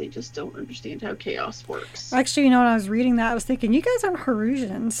apparently they just don't understand how chaos works. Actually, when I was reading that, I was thinking, you guys aren't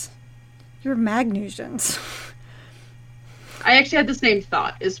Harusians. You're Magnusians. I actually had the same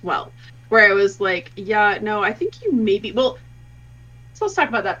thought as well. Where I was like, yeah, no, I think you maybe... Well, so let's talk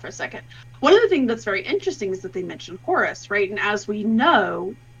about that for a second. One of the things that's very interesting is that they mention Horus, right? And as we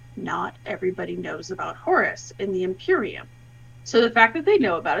know, not everybody knows about Horus in the Imperium. So the fact that they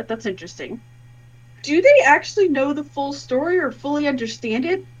know about it, that's interesting. Do they actually know the full story or fully understand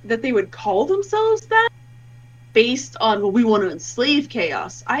it, that they would call themselves that? Based on, well, we want to enslave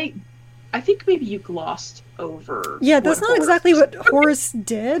chaos. I think maybe you glossed over. Yeah, that's not exactly what Horus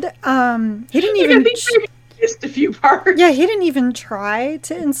did. He didn't even... I think maybe missed a few parts. Yeah, he didn't even try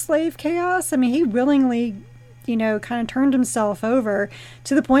to enslave chaos. I mean, he willingly, kind of turned himself over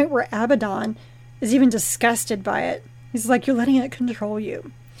to the point where Abaddon is even disgusted by it. He's like, you're letting it control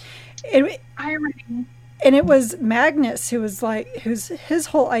you. Irony. And it was Magnus who was like, his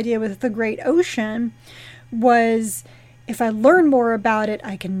whole idea with the Great Ocean was, if I learn more about it,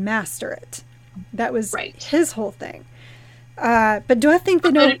 I can master it. That was his whole thing. But do I think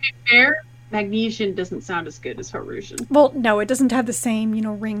they know... But to be fair, Magnesian doesn't sound as good as Harusian. Well, no, it doesn't have the same,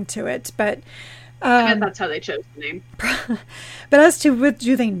 ring to it. But I bet that's how they chose the name. But as to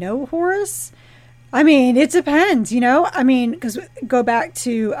do they know Horus? I mean, it depends, I mean, because go back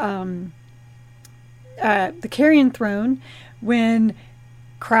to the Carrion Throne, when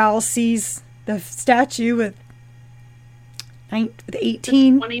Krall sees the statue with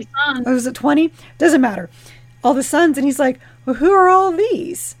 18... 20 sons. Oh, was it 20? Doesn't matter. All the sons, and he's like, well, who are all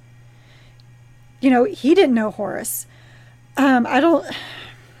these? He didn't know Horus. Honestly,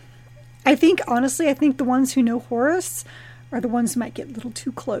 I think the ones who know Horus are the ones who might get a little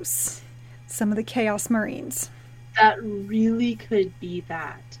too close. Some of the Chaos Marines. That really could be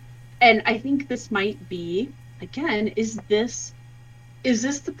that. And I think this might be, again, is this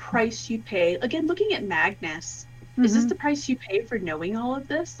the price you pay? Again, looking at Magnus, is this the price you pay for knowing all of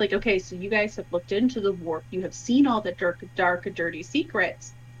this? Like, okay, so you guys have looked into the warp, you have seen all the dark and dirty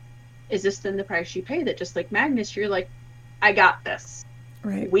secrets. Is this then the price you pay that just like Magnus, you're like, I got this.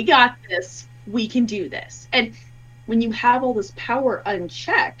 Right. We got this. We can do this. And when you have all this power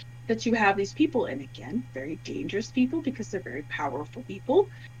unchecked, that you have these people, and again, very dangerous people because they're very powerful people.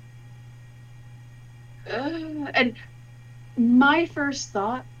 And my first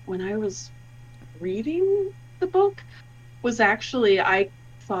thought when I was reading the book was actually, I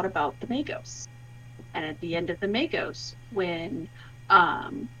thought about the Magos. And at the end of the Magos, when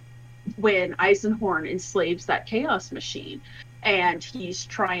Eisenhorn enslaves that chaos machine, and he's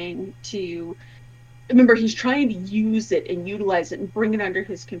trying to use it and utilize it and bring it under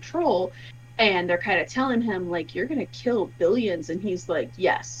his control, and they're kind of telling him, like, you're gonna kill billions, and he's like,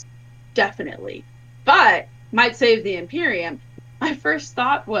 yes, definitely, but might save the Imperium. My first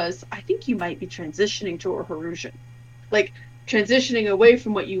thought was, I think you might be transitioning to a Harusian, like transitioning away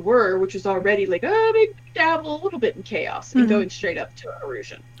from what you were, which was already like, oh, maybe dabble a little bit in chaos, and going straight up to a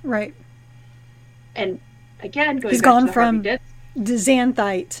Harusian. Right. And again, he's gone from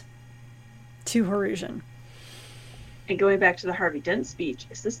Xanthite to Harusian. And going back to the Harvey Dent speech,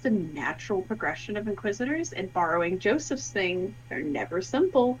 is this the natural progression of Inquisitors? And borrowing Joseph's thing, they're never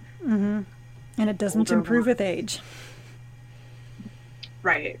simple. Mm-hmm. And it doesn't improve with age.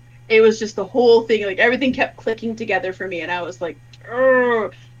 Right. It was just the whole thing, like everything kept clicking together for me, and I was like,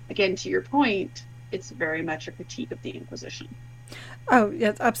 ugh. Again, to your point, it's very much a critique of the Inquisition. Oh,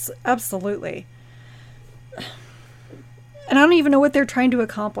 yeah, absolutely. And I don't even know what they're trying to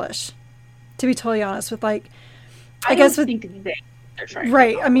accomplish, to be totally honest with, like, I guess with, think they're trying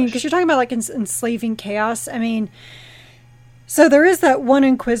right, to I mean, because you're talking about, like, enslaving chaos. I mean, so there is that one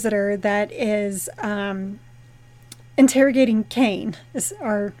Inquisitor that is interrogating Cain,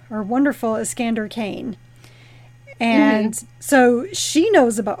 our wonderful Iskander Cain. And so she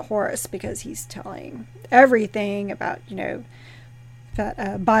knows about Horus because he's telling everything about,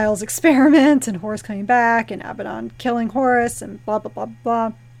 that Bile's experiment and Horus coming back and Abaddon killing Horus and blah, blah, blah,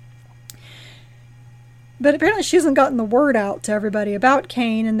 blah. But apparently she hasn't gotten the word out to everybody about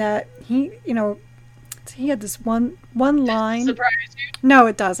Cain, and that he had this one line. Surprise you? No,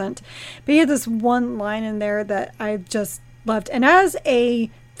 it doesn't. But he had this one line in there that I just loved. And as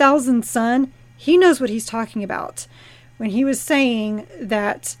a thousand son, he knows what he's talking about when he was saying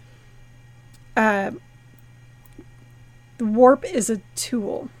that The warp is a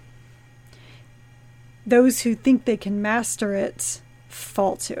tool. Those who think they can master it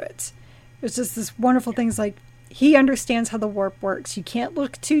fall to it. It's just this wonderful thing. It's like, he understands how the warp works. You can't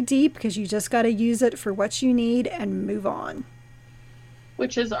look too deep because you just got to use it for what you need and move on.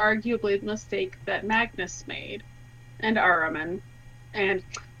 Which is arguably the mistake that Magnus made, and Ahriman, and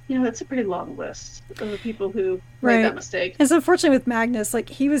that's a pretty long list of the people who made that mistake. And so unfortunately with Magnus, like,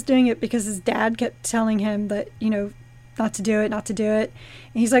 he was doing it because his dad kept telling him that, not to do it, not to do it.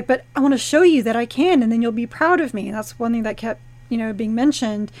 And he's like, but I want to show you that I can, and then you'll be proud of me. And that's one thing that kept, being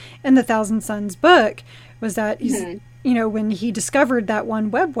mentioned in the Thousand Sons book, was that he's, when he discovered that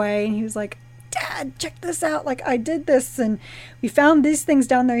one webway, and he was like, Dad, check this out. Like, I did this, and we found these things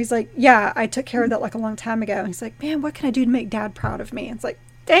down there. He's like, yeah, I took care of that like a long time ago. And he's like, man, what can I do to make Dad proud of me? And it's like,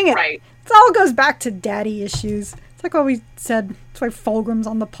 dang it. Right. It all goes back to daddy issues. It's like what we said. It's why Fulgrim's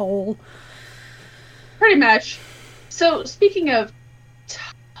on the pole. Pretty much. So, speaking of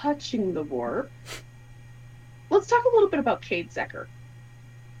touching the warp, let's talk a little bit about Cade Zecker.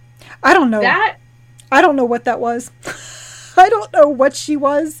 I don't know. I don't know what that was. I don't know what she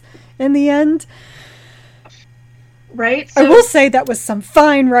was in the end. Right? So, I will say that was some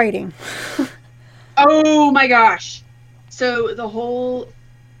fine writing. Oh my gosh. So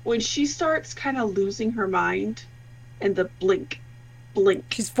when she starts kind of losing her mind and the blink.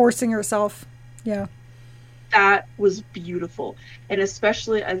 She's forcing herself. Yeah. That was beautiful. And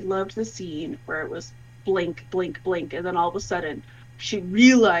especially I loved the scene where it was blink, blink, blink. And then all of a sudden she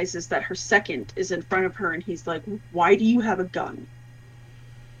realizes that her second is in front of her, and he's like, why do you have a gun?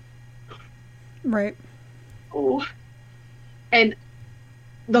 Right. Oh. And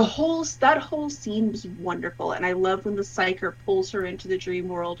that whole scene was wonderful. And I love when the psyker pulls her into the dream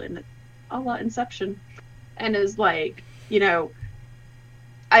world, and a la Inception, and is like,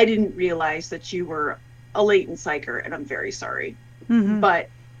 I didn't realize that you were a latent psyker, and I'm very sorry. Mm-hmm. But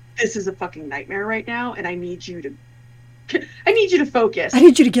this is a fucking nightmare right now, and I need you to focus. I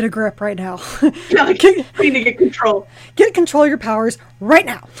need you to get a grip right now. Yeah, like, I need to get control. Get control of your powers right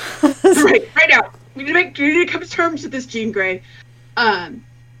now. right now. We need to come to terms with this, Jean Grey.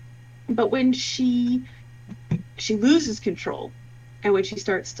 But when she loses control, and when she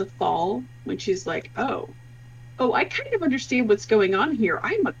starts to fall, when she's like, oh, I kind of understand what's going on here.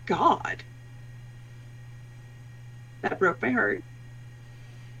 I'm a god. That broke my heart.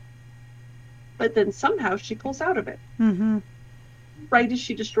 But then somehow she pulls out of it. Mm-hmm. Right as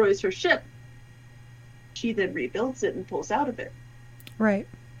she destroys her ship, she then rebuilds it and pulls out of it. Right.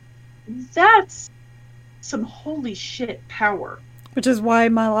 That's some holy shit power. Which is why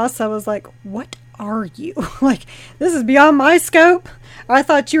Mylasa was like, what are you? Like, this is beyond my scope. I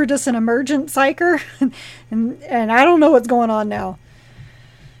thought you were just an emergent psyker, and I don't know what's going on now.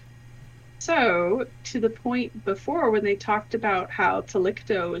 So, to the point before when they talked about how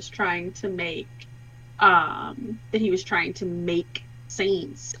Talicto was trying to make, that he was trying to make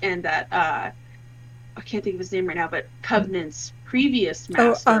saints, and that, I can't think of his name right now, but Covenant's previous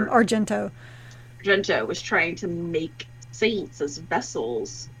master, Argento was trying to make saints as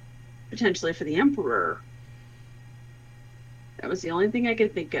vessels, potentially for the Emperor. That was the only thing I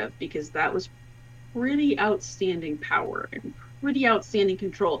could think of, because that was pretty outstanding power and pretty outstanding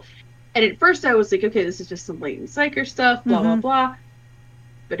control. And at first I was like, okay, this is just some latent psyker stuff, blah, blah, blah.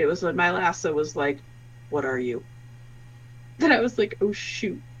 But it was when Mylasa was like, what are you? Then I was like, oh,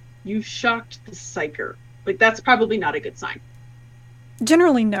 shoot. You shocked the psyker. Like, that's probably not a good sign.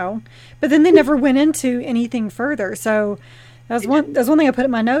 Generally, no. But then they never went into anything further. So that's one thing I put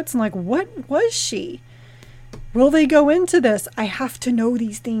in my notes. I'm like, what was she? Will they go into this? I have to know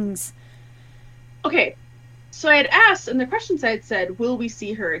these things. Okay. So I had asked, and the questions I had said, will we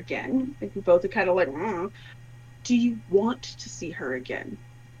see her again? I think we both are kind of like, do you want to see her again?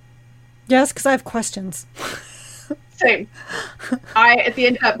 Yes, because I have questions. Same. At the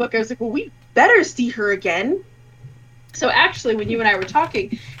end of that book, I was like, well, we better see her again. So actually, when you and I were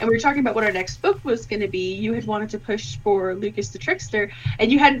talking, and we were talking about what our next book was going to be, you had wanted to push for Lucas the Trickster,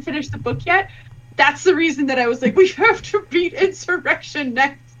 and you hadn't finished the book yet. That's the reason that I was like, we have to read Insurrection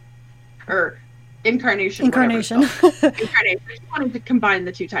next. Or Incarnation. Incarnation. I just wanted to combine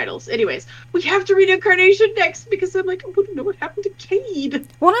the two titles. Anyways, we have to read Incarnation next, because I'm like, I wouldn't know what happened to Cade.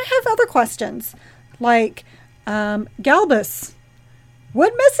 Well, I have other questions. Like, Galbus.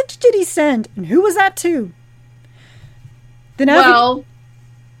 What message did he send? And who was that to? We don't.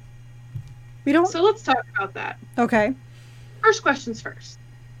 So let's talk about that. Okay. First questions first.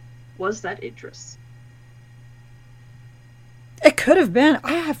 Was that Idris? It could have been.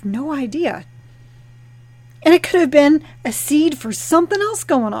 I have no idea. And it could have been a seed for something else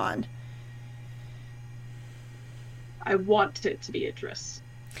going on. I want it to be Idris.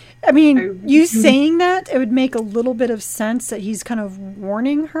 I mean, I you saying that, it would make a little bit of sense that he's kind of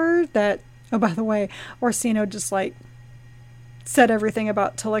warning her that, oh, by the way, Orsino just like said everything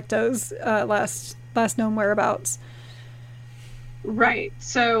about Talicto's last known whereabouts. Right.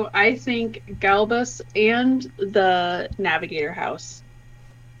 So I think Galbus and the Navigator House,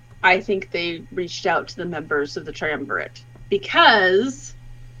 I think they reached out to the members of the Triumvirate because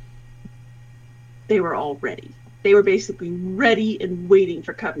they were all ready. They were basically ready and waiting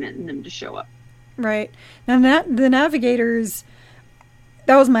for Covenant and them to show up. Right. And the Navigators,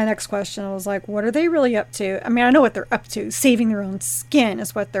 that was my next question. I was like, what are they really up to? I mean, I know what they're up to. Saving their own skin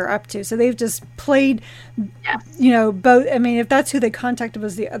is what they're up to. So they've just played, both. I mean, if that's who they contacted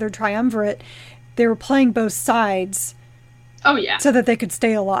was the other Triumvirate, they were playing both sides. Oh, yeah. So that they could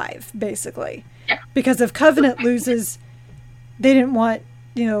stay alive, basically. Yeah. Because if Covenant loses, they didn't want,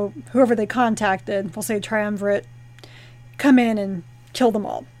 whoever they contacted, we'll say Triumvirate, come in and kill them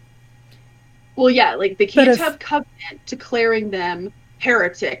all. Well, yeah, like they can't have Covenant declaring them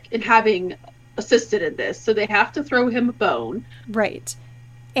heretic and having assisted in this, so they have to throw him a bone. Right.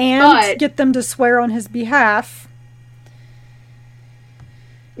 And get them to swear on his behalf.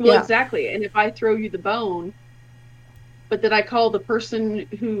 Well, exactly. And if I throw you the bone, but then I call the person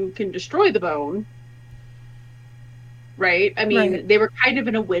who can destroy the bone, right? I mean, They were kind of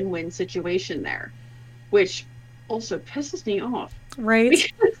in a win-win situation there, which also pisses me off. Right.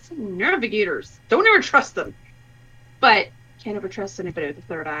 Because navigators, don't ever trust them. But can't ever trust anybody with a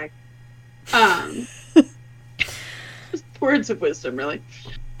third eye. Just words of wisdom, really.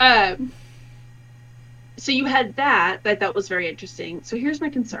 So you had that was very interesting. So here's my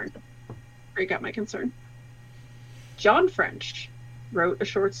concern. Where you got my concern. John French wrote a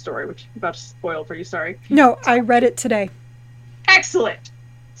short story, which I'm about to spoil for you, sorry. No, I read it today. Excellent!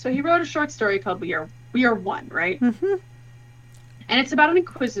 So he wrote a short story called We Are One, right? Mm-hmm. And it's about an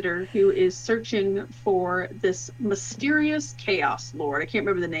inquisitor who is searching for this mysterious chaos lord. I can't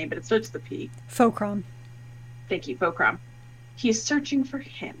remember the name, but it starts with a P. Focrom. Thank you, Focrom. He is searching for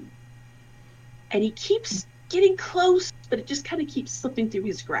him. And he keeps getting close, but it just kind of keeps slipping through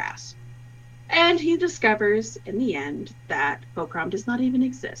his grasp. And he discovers, in the end, that Focrom does not even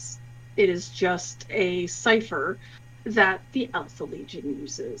exist. It is just a cipher that the Alpha Legion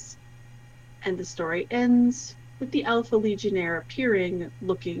uses. And the story ends with the Alpha Legionnaire appearing,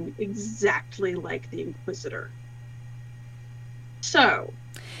 looking exactly like the Inquisitor. So.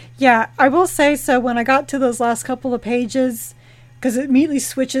 Yeah, I will say, so when I got to those last couple of pages, because it immediately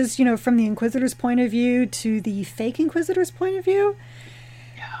switches, from the Inquisitor's point of view to the fake Inquisitor's point of view.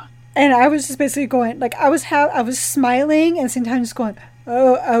 Yeah. And I was just basically going, like, I was smiling and at the same time just going,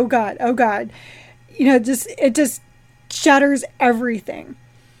 oh God, oh God. It just shatters everything.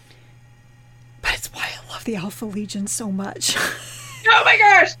 But it's why I love the Alpha Legion so much. Oh my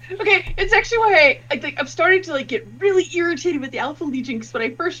gosh! Okay, it's actually why I'm starting to get really irritated with the Alpha Legion, because when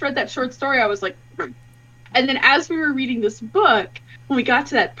I first read that short story, I was like, and then as we were reading this book, when we got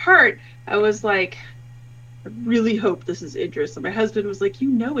to that part, I was like, I really hope this is Idris. And my husband was like,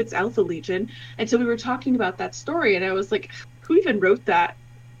 it's Alpha Legion. And so we were talking about that story, and I was like, who even wrote that?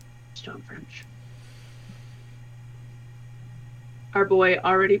 It's John French. Our boy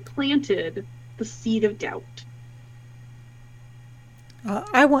already planted the seed of doubt.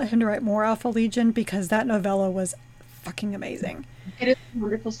 I want him to write more Alpha Legion because that novella was fucking amazing. It is a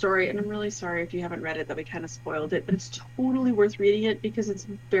wonderful story, and I'm really sorry if you haven't read it that we kind of spoiled it, but it's totally worth reading it because it's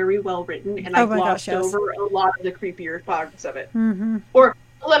very well written, and I glossed over a lot of the creepier parts of it. Mm-hmm. Or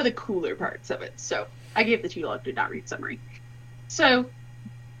a lot of the cooler parts of it. So I gave the too long to not read summary. So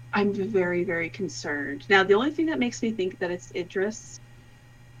I'm very, very concerned. Now, the only thing that makes me think that it's Idris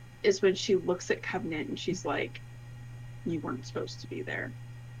is when she looks at Covenant and she's like, you weren't supposed to be there.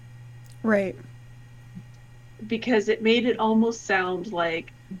 Right. Because it made it almost sound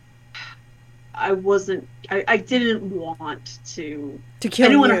like I didn't want to kill you. I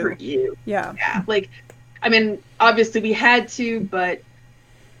didn't want to hurt you. Yeah. I mean, obviously we had to, but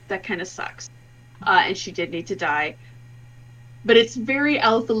that kind of sucks. And she did need to die. But it's very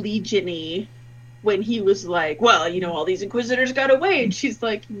Alpha Legion-y when he was like, well, all these Inquisitors got away. And she's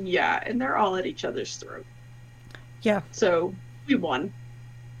like, yeah, and they're all at each other's throat. Yeah. So we won.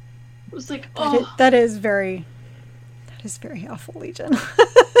 It was like, that is very Alpha Legion.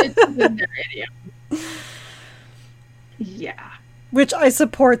 It's in their idiom. Yeah. Which I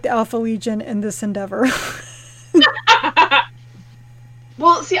support the Alpha Legion in this endeavor.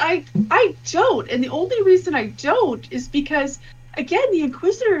 Well, see, I don't. And the only reason I don't is because, again, the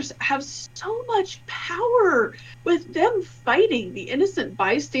Inquisitors have so much power. With them fighting, the innocent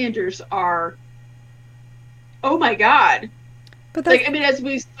bystanders are Oh my God. But Like, that's I mean, as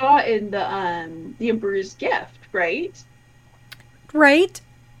we saw in the Emperor's Gift, right? right.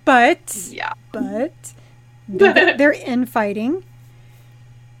 But Yeah. but they're infighting.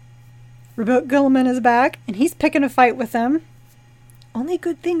 Robert Gilliman is back, and he's picking a fight with them. Only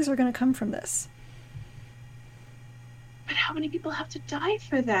good things are going to come from this. But how many people have to die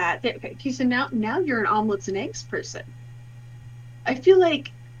for that? Okay, so now you're an omelets and eggs person. I feel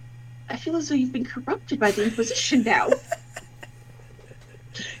like I feel as though you've been corrupted by the Inquisition now.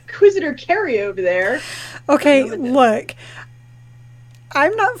 Inquisitor Carrie over there. Okay, look,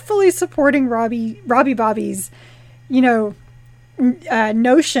 I'm not fully supporting Robbie Bobby's, you know,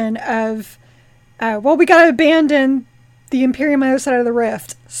 notion of, well, we got to abandon the Imperium on the other side of the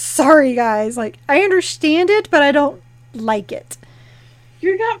rift. Sorry, guys. Like, I understand it, but I don't like it.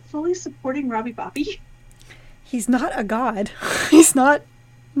 You're not fully supporting Robbie Bobby? He's not a god. He's not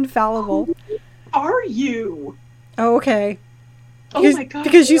infallible. Who are you? Oh, okay. Oh my God.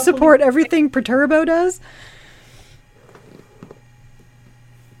 Because you support everything Perturbo does?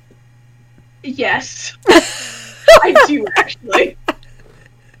 Yes. I do, actually.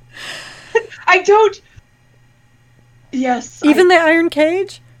 I don't. Yes. Even the Iron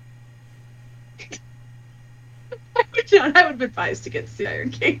Cage? I would have been biased against the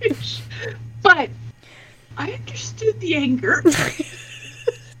Iron Cage. But I understood the anger.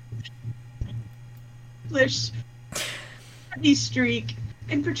 English petty streak,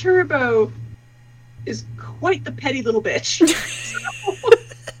 and Perturbo is quite the petty little bitch. So,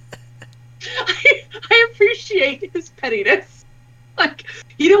 I appreciate his pettiness. Like,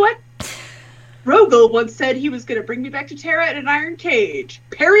 you know what? Rogel once said he was going to bring me back to Terra in an iron cage.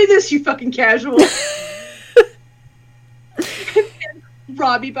 Parry this, you fucking casual. And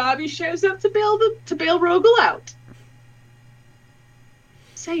Robbie Bobby shows up to bail Rogel out.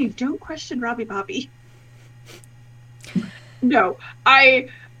 Say, don't question Robbie Bobby. No,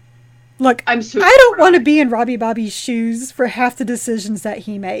 Look, I'm so I don't want to be in Robbie Bobby's shoes for half the decisions that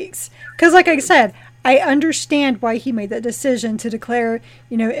he makes. Because, like I said, I understand why he made that decision to declare,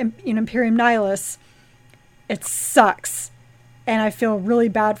 Imperium Nihilus. It sucks. And I feel really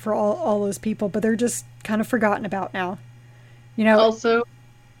bad for all those people, but they're just kind of forgotten about now. Also,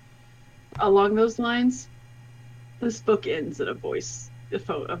 along those lines, this book ends in a voicemail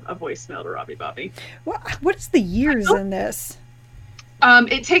to Robbie Bobby. What is the years in this?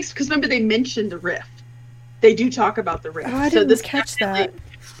 It takes, because remember they mentioned the rift. They do talk about the rift. Oh, I didn't catch that.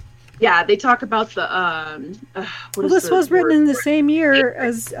 Yeah, they talk about the this was written in the same year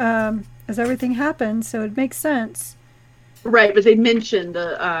as everything happened, so it makes sense. Right, but they mentioned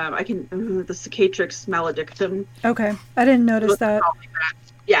the Cicatrix Maledictum. Okay, I didn't notice that.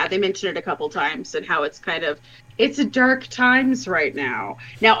 Yeah, they mentioned it a couple times and how it's a dark times right now.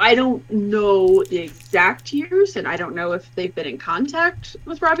 Now, I don't know the exact years, and I don't know if they've been in contact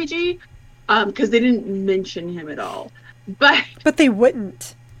with Robbie G, because they didn't mention him at all. But they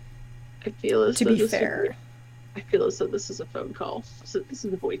wouldn't. I feel as to be fair. I feel as though this is a phone call. So this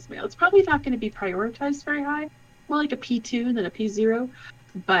is a voicemail. It's probably not going to be prioritized very high. More like a P2 than a P0.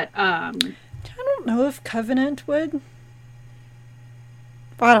 But I don't know if Covenant would.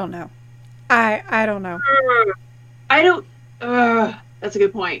 I don't know. I don't know. I don't. That's a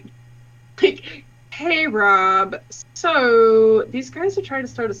good point. Like, hey Rob, so these guys are trying to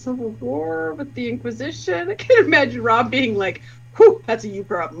start a civil war with the Inquisition. I can't imagine Rob being like, "Whew, that's a you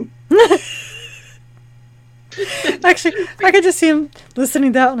problem." Actually, I could just see him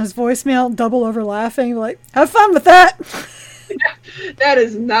listening to that on his voicemail, double over laughing, like, "Have fun with that." That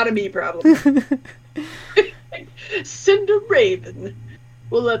is not a me problem. Send a raven.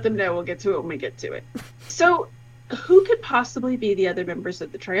 We'll let them know. We'll get to it when we get to it. So, who could possibly be the other members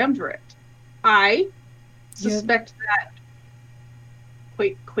of the Triumvirate? I suspect that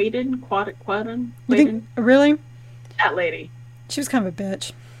Quaden? Really? That lady. She was kind of a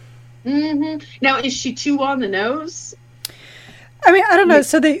bitch. Mm-hmm. Now, is she too on the nose? I mean, I don't know.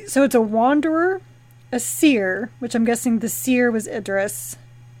 So it's a Wanderer, a Seer, which I'm guessing the Seer was Idris,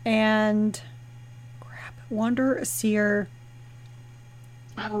 and Wanderer, a Seer.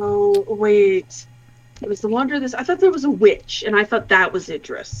 Oh, wait. It was the Wanderer. I thought there was a witch, and I thought that was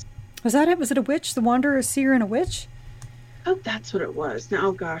Idris. Was that it? Was it a witch? The Wanderer, a Seer, and a witch? Oh, that's what it was. Now,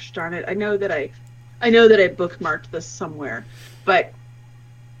 oh gosh, darn it! I know that I bookmarked this somewhere, but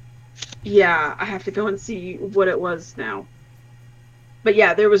yeah, I have to go and see what it was now. But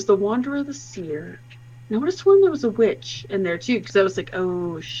yeah, there was the Wanderer, the Seer. Noticed one there was a witch in there too, because I was like,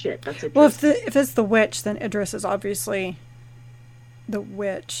 oh shit, that's Idris. Well, if it's the witch, then Idris is obviously the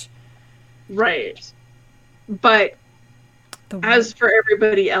witch, right? But as for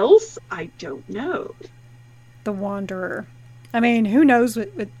everybody else, I don't know. the Wanderer. I mean, who knows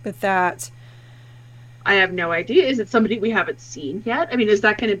with that? I have no idea. Is it somebody we haven't seen yet? I mean, is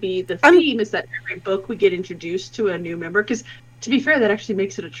that going to be the I'm theme? Is that every book we get introduced to a new member? Because to be fair, that actually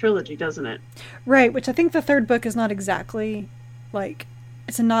makes it a trilogy, doesn't it? right, which I think the third book is not exactly like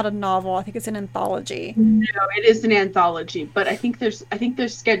it's not a novel. I think it's an anthology. No, it is an anthology, but I think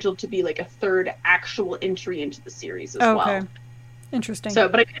there's scheduled to be like a third actual entry into the series as Oh, well. okay, interesting. So,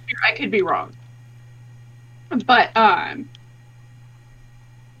 but I could be wrong. But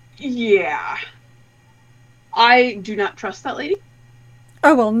yeah, I do not trust that lady.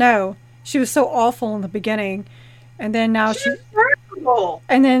 Oh well, no, she was so awful in the beginning, and then now She's she, terrible.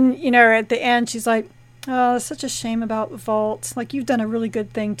 and then at the end she's like, "Oh, it's such a shame about Vault. Like you've done a really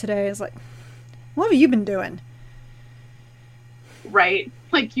good thing today." It's like, what have you been doing? Right?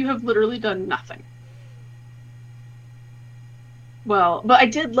 Like you have literally done nothing. Well, but I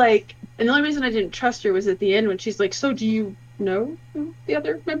did like, and the only reason I didn't trust her was at the end when she's like, "So do you know who the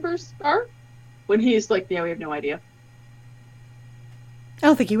other members are?" When he's like, "Yeah, we have no idea." I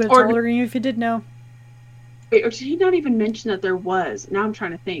don't think he would have Or told her even if he did know. wait, or did he not even mention that there was? Now I'm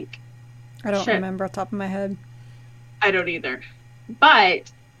trying to think. I don't Shit, remember off the top of my head. I don't either.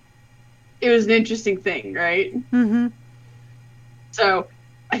 But it was an interesting thing, right? Mm-hmm. So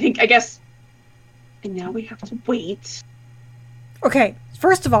I guess, and now we have to wait. Okay,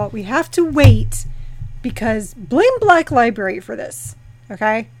 first of all, we have to wait because blame Black Library for this.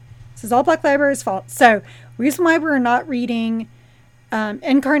 Okay, this is all Black Library's fault. So, reason why we're not reading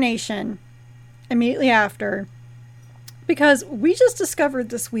Incarnation immediately after, because we just discovered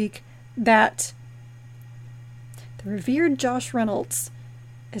this week that the revered Josh Reynolds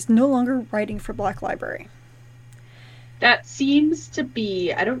is no longer writing for Black Library. That seems to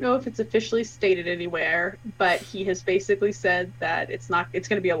be, I don't know if it's officially stated anywhere, but he has basically said that it's going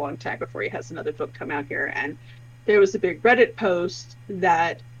to be a long time before he has another book come out here. And there was a big Reddit post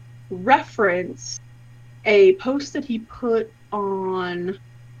that referenced a post that he put on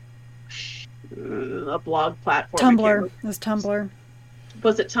a blog platform. Tumblr. It was Tumblr.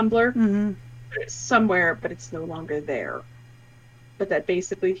 Was it Tumblr? Mm-hmm. It's somewhere, but it's no longer there. But that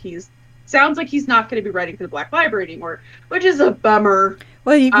basically sounds like he's not going to be writing for the Black Library anymore, which is a bummer.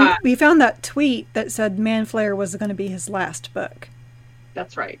 Well, we found that tweet that said Manflayer was going to be his last book.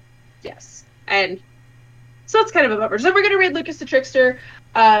 That's right. Yes. And so that's kind of a bummer. So we're going to read Lucas the Trickster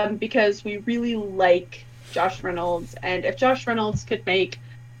because we really like Josh Reynolds. And if Josh Reynolds could make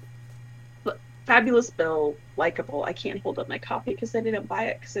Fabulous Bill likable, I can't hold up my copy because I didn't buy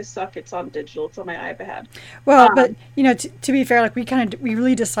it because I suck. It's on digital. It's on my iPad. Well, but to be fair, like we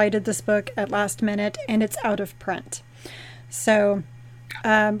really decided this book at last minute, and it's out of print. So,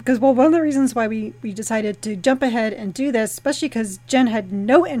 because one of the reasons why we decided to jump ahead and do this, especially because Jen had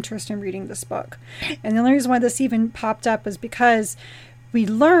no interest in reading this book, and the only reason why this even popped up is because we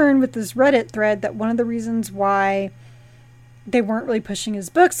learned with this Reddit thread that one of the reasons why they weren't really pushing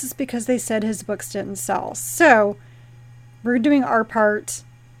his books is because they said his books didn't sell. So we're doing our part,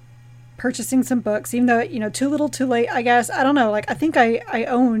 purchasing some books, even though, too little too late, I guess. I don't know. Like, I think I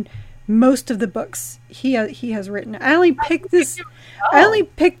own most of the books he has written. I only picked this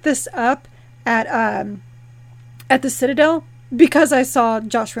up at the Citadel because I saw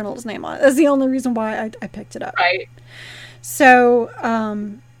Josh Reynolds' name on it. That's the only reason why I picked it up. Right. So,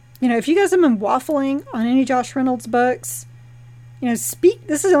 if you guys have been waffling on any Josh Reynolds books, speak.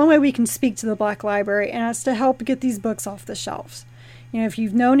 This is the only way we can speak to the Black Library, and it's to help get these books off the shelves. If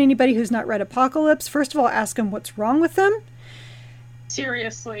you've known anybody who's not read Apocalypse, first of all, ask them what's wrong with them.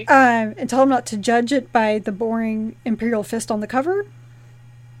 Seriously. And tell them not to judge it by the boring Imperial Fist on the cover,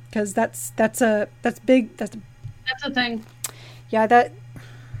 because that's big. That's a thing. Yeah,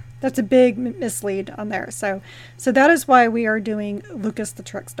 that's a big mislead on there. So that is why we are doing Lucas the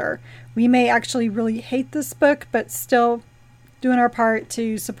Trickster. We may actually really hate this book, but still doing our part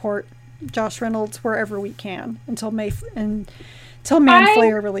to support Josh Reynolds wherever we can until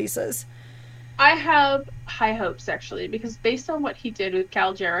Manflayer releases. I have high hopes, actually, because based on what he did with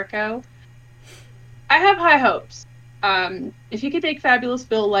Cal Jericho, I have high hopes. If he could make Fabulous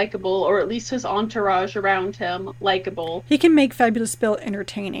Bill likable, or at least his entourage around him likable. He can make Fabulous Bill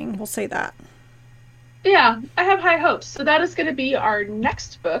entertaining, we'll say that. Yeah, I have high hopes. So that is going to be our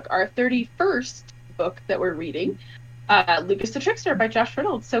next book, our 31st book that we're reading. Lucas the Trickster by Josh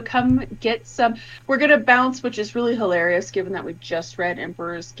Reynolds. So come get some. We're going to bounce, which is really hilarious given that we just read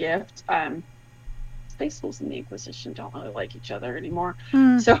Emperor's Gift. Space Wolves and the Inquisition don't really like each other anymore.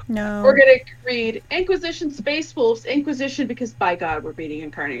 So no. We're going to read Inquisition, Space Wolves, Inquisition, because by God, we're beating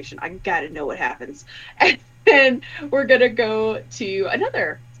Incarnation. I got to know what happens. And then we're going to go to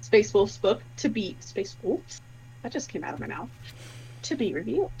another Space Wolves book to beat Space Wolves. That just came out of my mouth. To be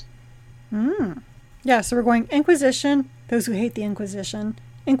revealed. Yeah, so we're going Inquisition, those who hate the Inquisition,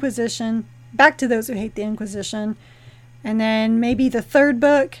 Inquisition, back to those who hate the Inquisition, and then maybe the third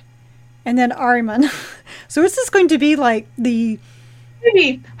book, and then Ahriman. So is this going to be like the...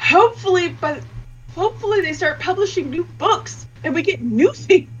 Maybe, hopefully they start publishing new books and we get new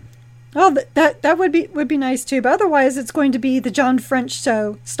things. Oh, that would be nice too. But otherwise, it's going to be the John French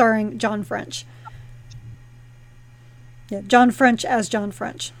show starring John French. Yeah, John French as John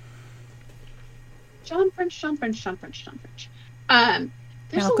French. John French. There's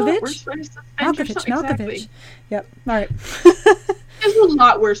a lot worse ways to spend your summer. Malkovich. Yep. All right. There's a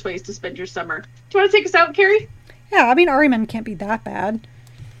lot worse ways to spend your summer. Do you want to take us out, Carrie? Yeah, I mean, Ahriman can't be that bad.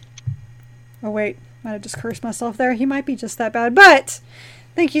 Oh, wait. Might have just cursed myself there. He might be just that bad. But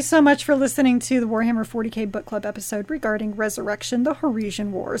thank you so much for listening to the Warhammer 40k Book Club episode regarding Resurrection, the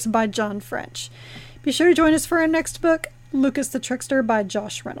Horesian Wars by John French. Be sure to join us for our next book, Lucas the Trickster by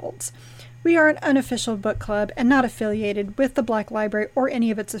Josh Reynolds. We are an unofficial book club and not affiliated with the Black Library or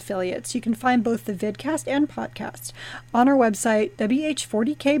any of its affiliates. You can find both the vidcast and podcast on our website,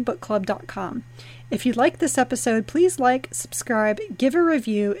 WH40kbookclub.com. If you like this episode, please like, subscribe, give a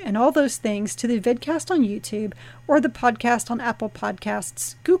review, and all those things to the vidcast on YouTube or the podcast on Apple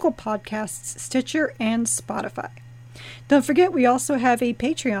Podcasts, Google Podcasts, Stitcher, and Spotify. Don't forget, we also have a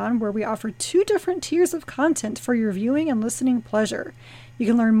Patreon where we offer 2 different tiers of content for your viewing and listening pleasure. You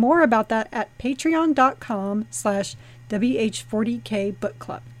can learn more about that at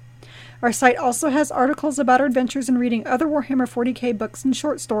patreon.com/WH40kBookClub. Our site also has articles about our adventures in reading other Warhammer 40k books and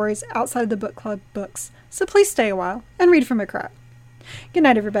short stories outside of the book club books. So please stay a while and read from a crowd. Good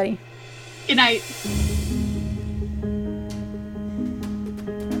night, everybody. Good night.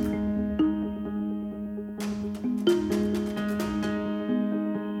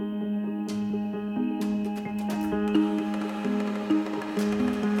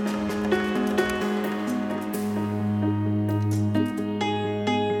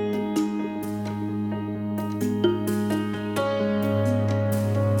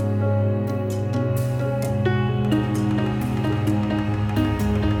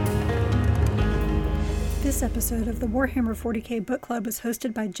 This episode of the Warhammer 40k Book Club was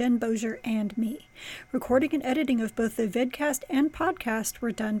hosted by Jen Bozier and me. Recording and editing of both the vidcast and podcast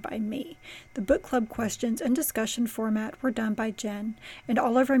were done by me. The book club questions and discussion format were done by Jen, and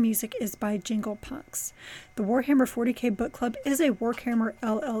all of our music is by Jingle Punks. The Warhammer 40k Book Club is a Warhammer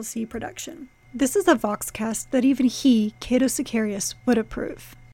LLC production. This is a Voxcast that even he, Cato Sicarius, would approve.